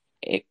 it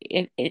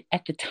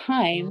at the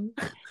time,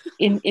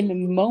 in the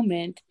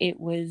moment, it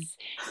was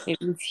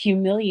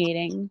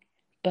humiliating.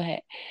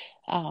 But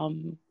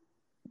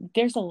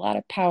there's a lot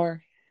of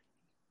power,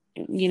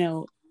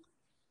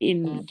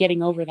 in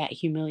getting over that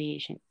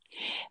humiliation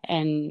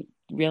and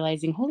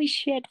realizing, holy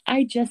shit,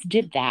 I just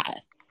did that.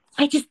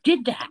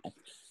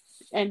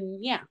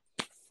 And yeah.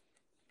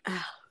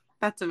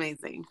 That's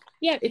amazing.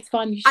 Yeah, it's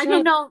fun. I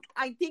don't know.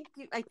 I think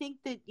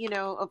that,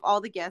 of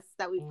all the guests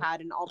that we've had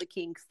and all the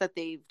kinks that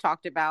they've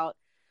talked about,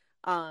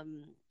 I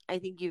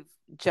think you've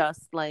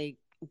just like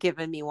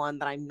given me one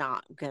that I'm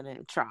not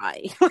gonna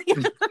try.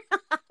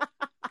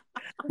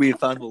 We have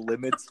found the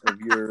limits of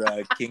your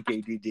kink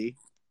ADD.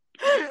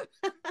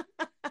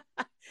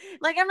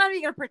 Like, I'm not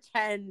even gonna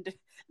pretend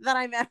that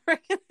I'm ever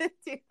gonna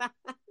do that.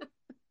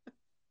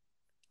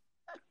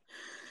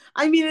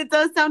 I mean, it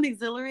does sound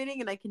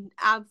exhilarating, and I can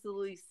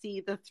absolutely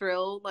see the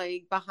thrill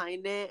like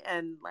behind it.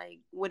 And like,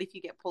 what if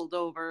you get pulled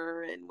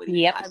over? And what?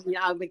 Yep. I mean,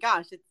 oh my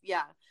gosh, it's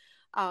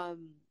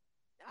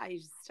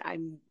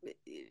I'm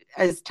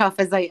as tough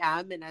as I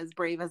am and as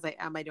brave as I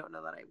am. I don't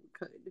know that I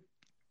could.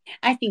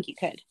 I think you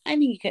could.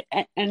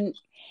 And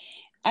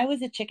I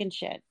was a chicken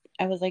shit.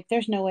 I was like,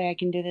 there's no way I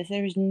can do this.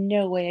 There's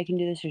no way I can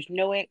do this. There's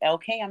no way.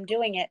 Okay, I'm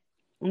doing it.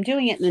 And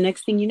the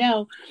next thing you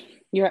know,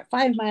 you're at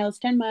 5 miles,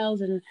 10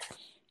 miles, and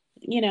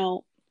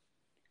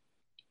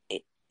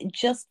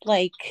just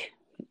like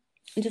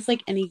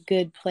any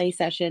good play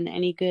session,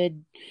 any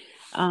good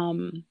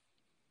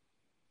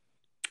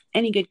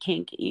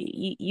kink,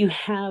 you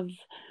have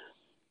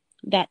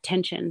that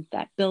tension,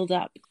 that build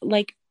up.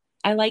 Like,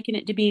 I liken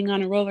it to being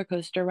on a roller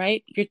coaster,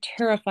 right? You're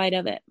terrified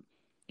of it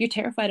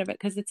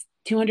because it's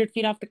 200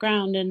 feet off the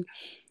ground and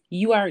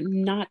you are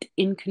not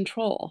in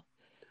control.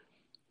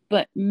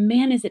 But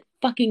man, is it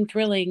fucking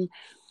thrilling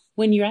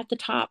when you're at the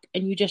top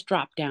and you just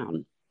drop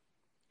down,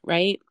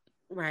 right?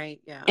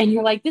 Right, yeah. And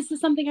you're like, this is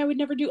something I would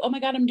never do. Oh my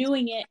God, I'm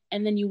doing it.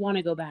 And then you want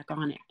to go back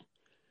on it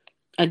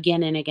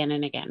again and again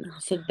and again.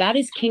 So that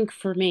is kink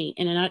for me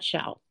in a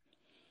nutshell.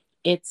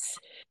 It's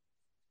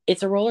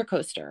a roller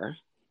coaster.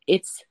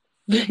 It's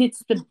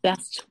the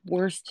best,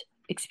 worst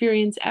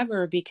experience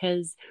ever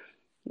because,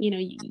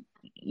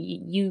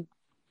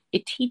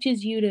 it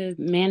teaches you to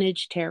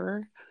manage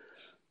terror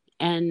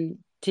and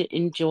to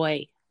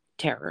enjoy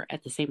terror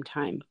at the same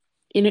time.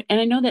 And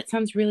I know that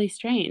sounds really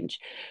strange,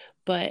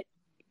 but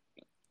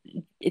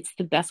it's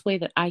the best way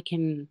that I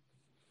can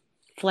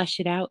flesh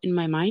it out in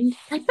my mind.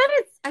 I bet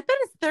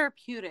it's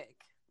therapeutic.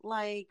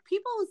 Like,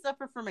 people who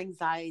suffer from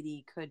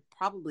anxiety could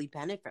probably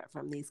benefit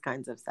from these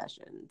kinds of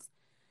sessions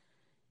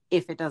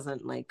if it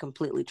doesn't like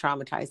completely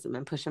traumatize them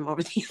and push them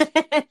over the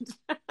edge.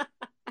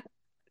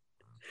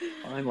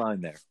 Fine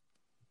line there.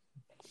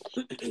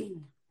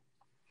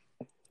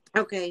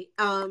 Okay.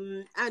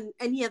 And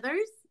any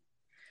others?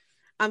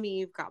 I mean,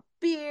 you've got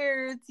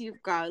beards,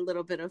 you've got a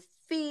little bit of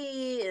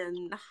feet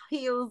and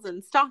heels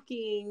and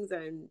stockings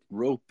and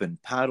rope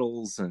and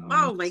paddles and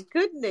oh my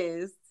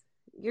goodness,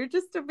 you're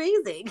just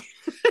amazing.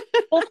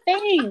 Well,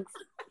 thanks.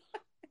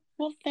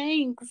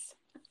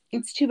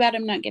 It's too bad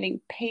I'm not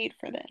getting paid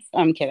for this.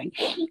 I'm kidding.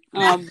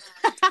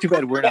 Too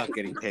bad we're not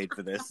getting paid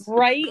for this.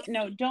 Right?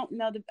 No,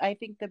 I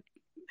think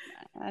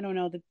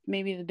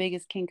maybe the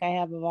biggest kink I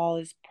have of all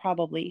is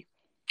probably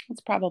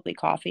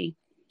coffee.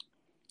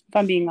 If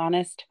I'm being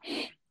honest,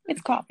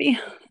 it's coffee.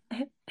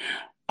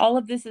 All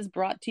of this is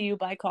brought to you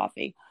by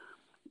coffee.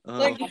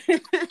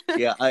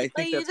 Yeah, I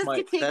think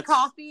like, that's you take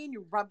coffee and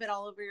you rub it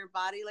all over your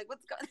body. Like,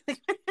 what's going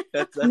on?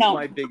 That's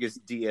my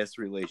biggest DS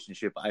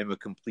relationship. I'm a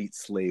complete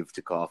slave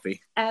to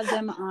coffee. As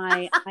am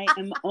I. I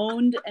am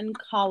owned and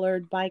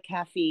collared by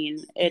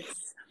caffeine.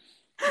 It's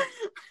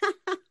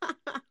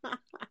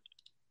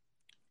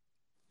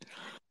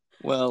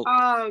well.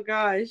 Oh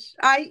gosh,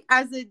 I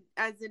as an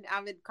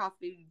avid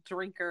coffee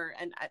drinker,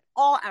 and at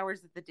all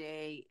hours of the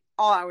day,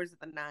 all hours of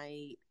the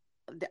night,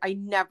 I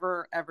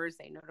never ever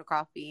say no to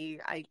coffee.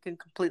 I can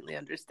completely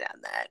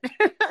understand that.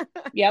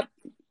 Yep.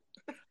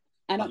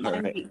 I don't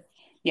mind. Right.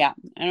 I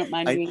don't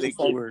mind. I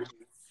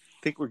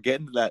think we're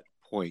getting to that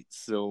point.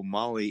 So,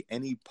 Molly,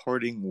 any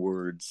parting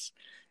words?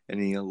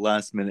 Any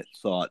last minute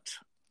thought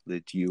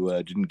that you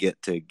didn't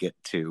get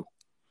to?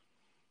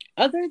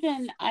 Other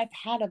than I've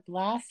had a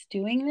blast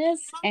doing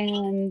this,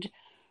 and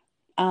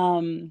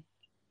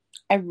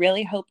I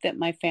really hope that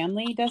my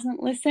family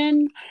doesn't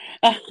listen.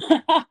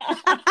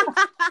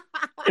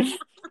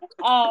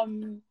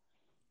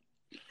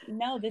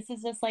 No, this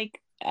is just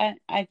like I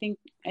think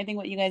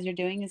what you guys are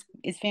doing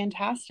is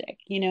fantastic.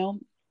 You're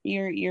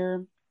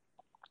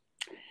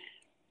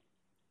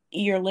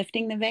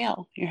lifting the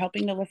veil. You're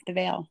helping to lift the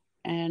veil,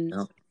 and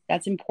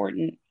that's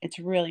important. It's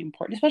really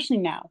important, especially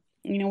now.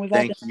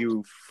 Thank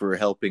you for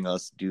helping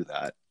us do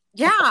that.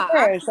 Yeah,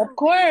 Of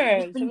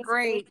course. It's been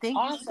great. Thank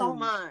you so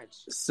much.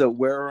 So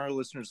where are our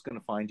listeners going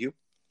to find you?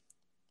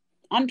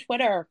 On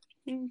Twitter.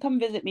 You can come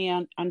visit me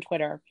on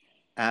Twitter.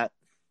 At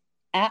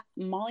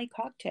Molly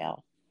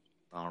Cocktail.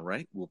 All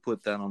right. We'll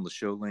put that on the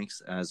show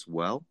links as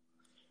well.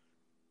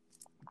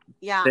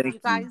 Yeah, you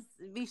guys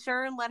be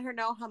sure and let her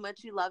know how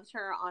much you loved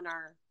her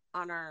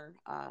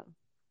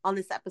on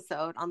this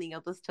episode on the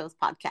Yoda's Toast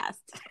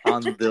podcast.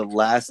 On the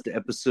last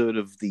episode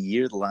of the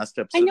year, the last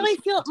episode. I know, I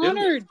feel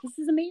honored. This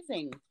is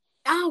amazing.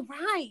 Oh,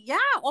 right. Yeah.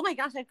 Oh my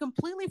gosh, I'd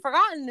completely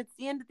forgotten. It's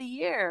the end of the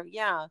year.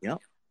 Yeah. Yeah.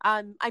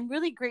 I'm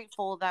really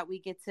grateful that we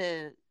get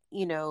to,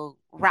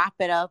 wrap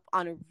it up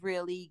on a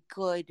really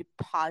good,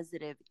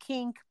 positive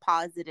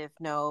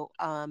note.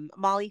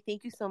 Molly,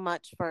 thank you so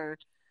much for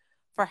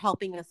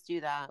helping us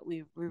do that.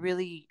 We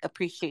really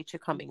appreciate you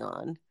coming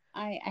on.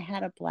 I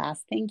had a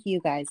blast. Thank you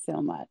guys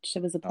so much.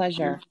 It was a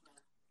pleasure.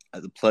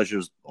 The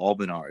pleasure's all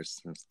been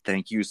ours.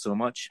 Thank you so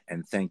much.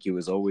 And thank you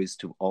as always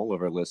to all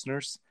of our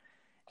listeners.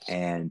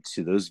 And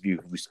to those of you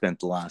who spent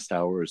the last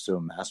hour or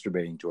so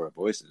masturbating to our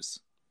voices,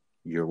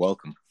 you're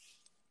welcome.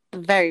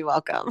 Very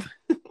welcome.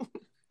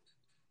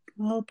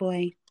 Oh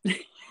boy.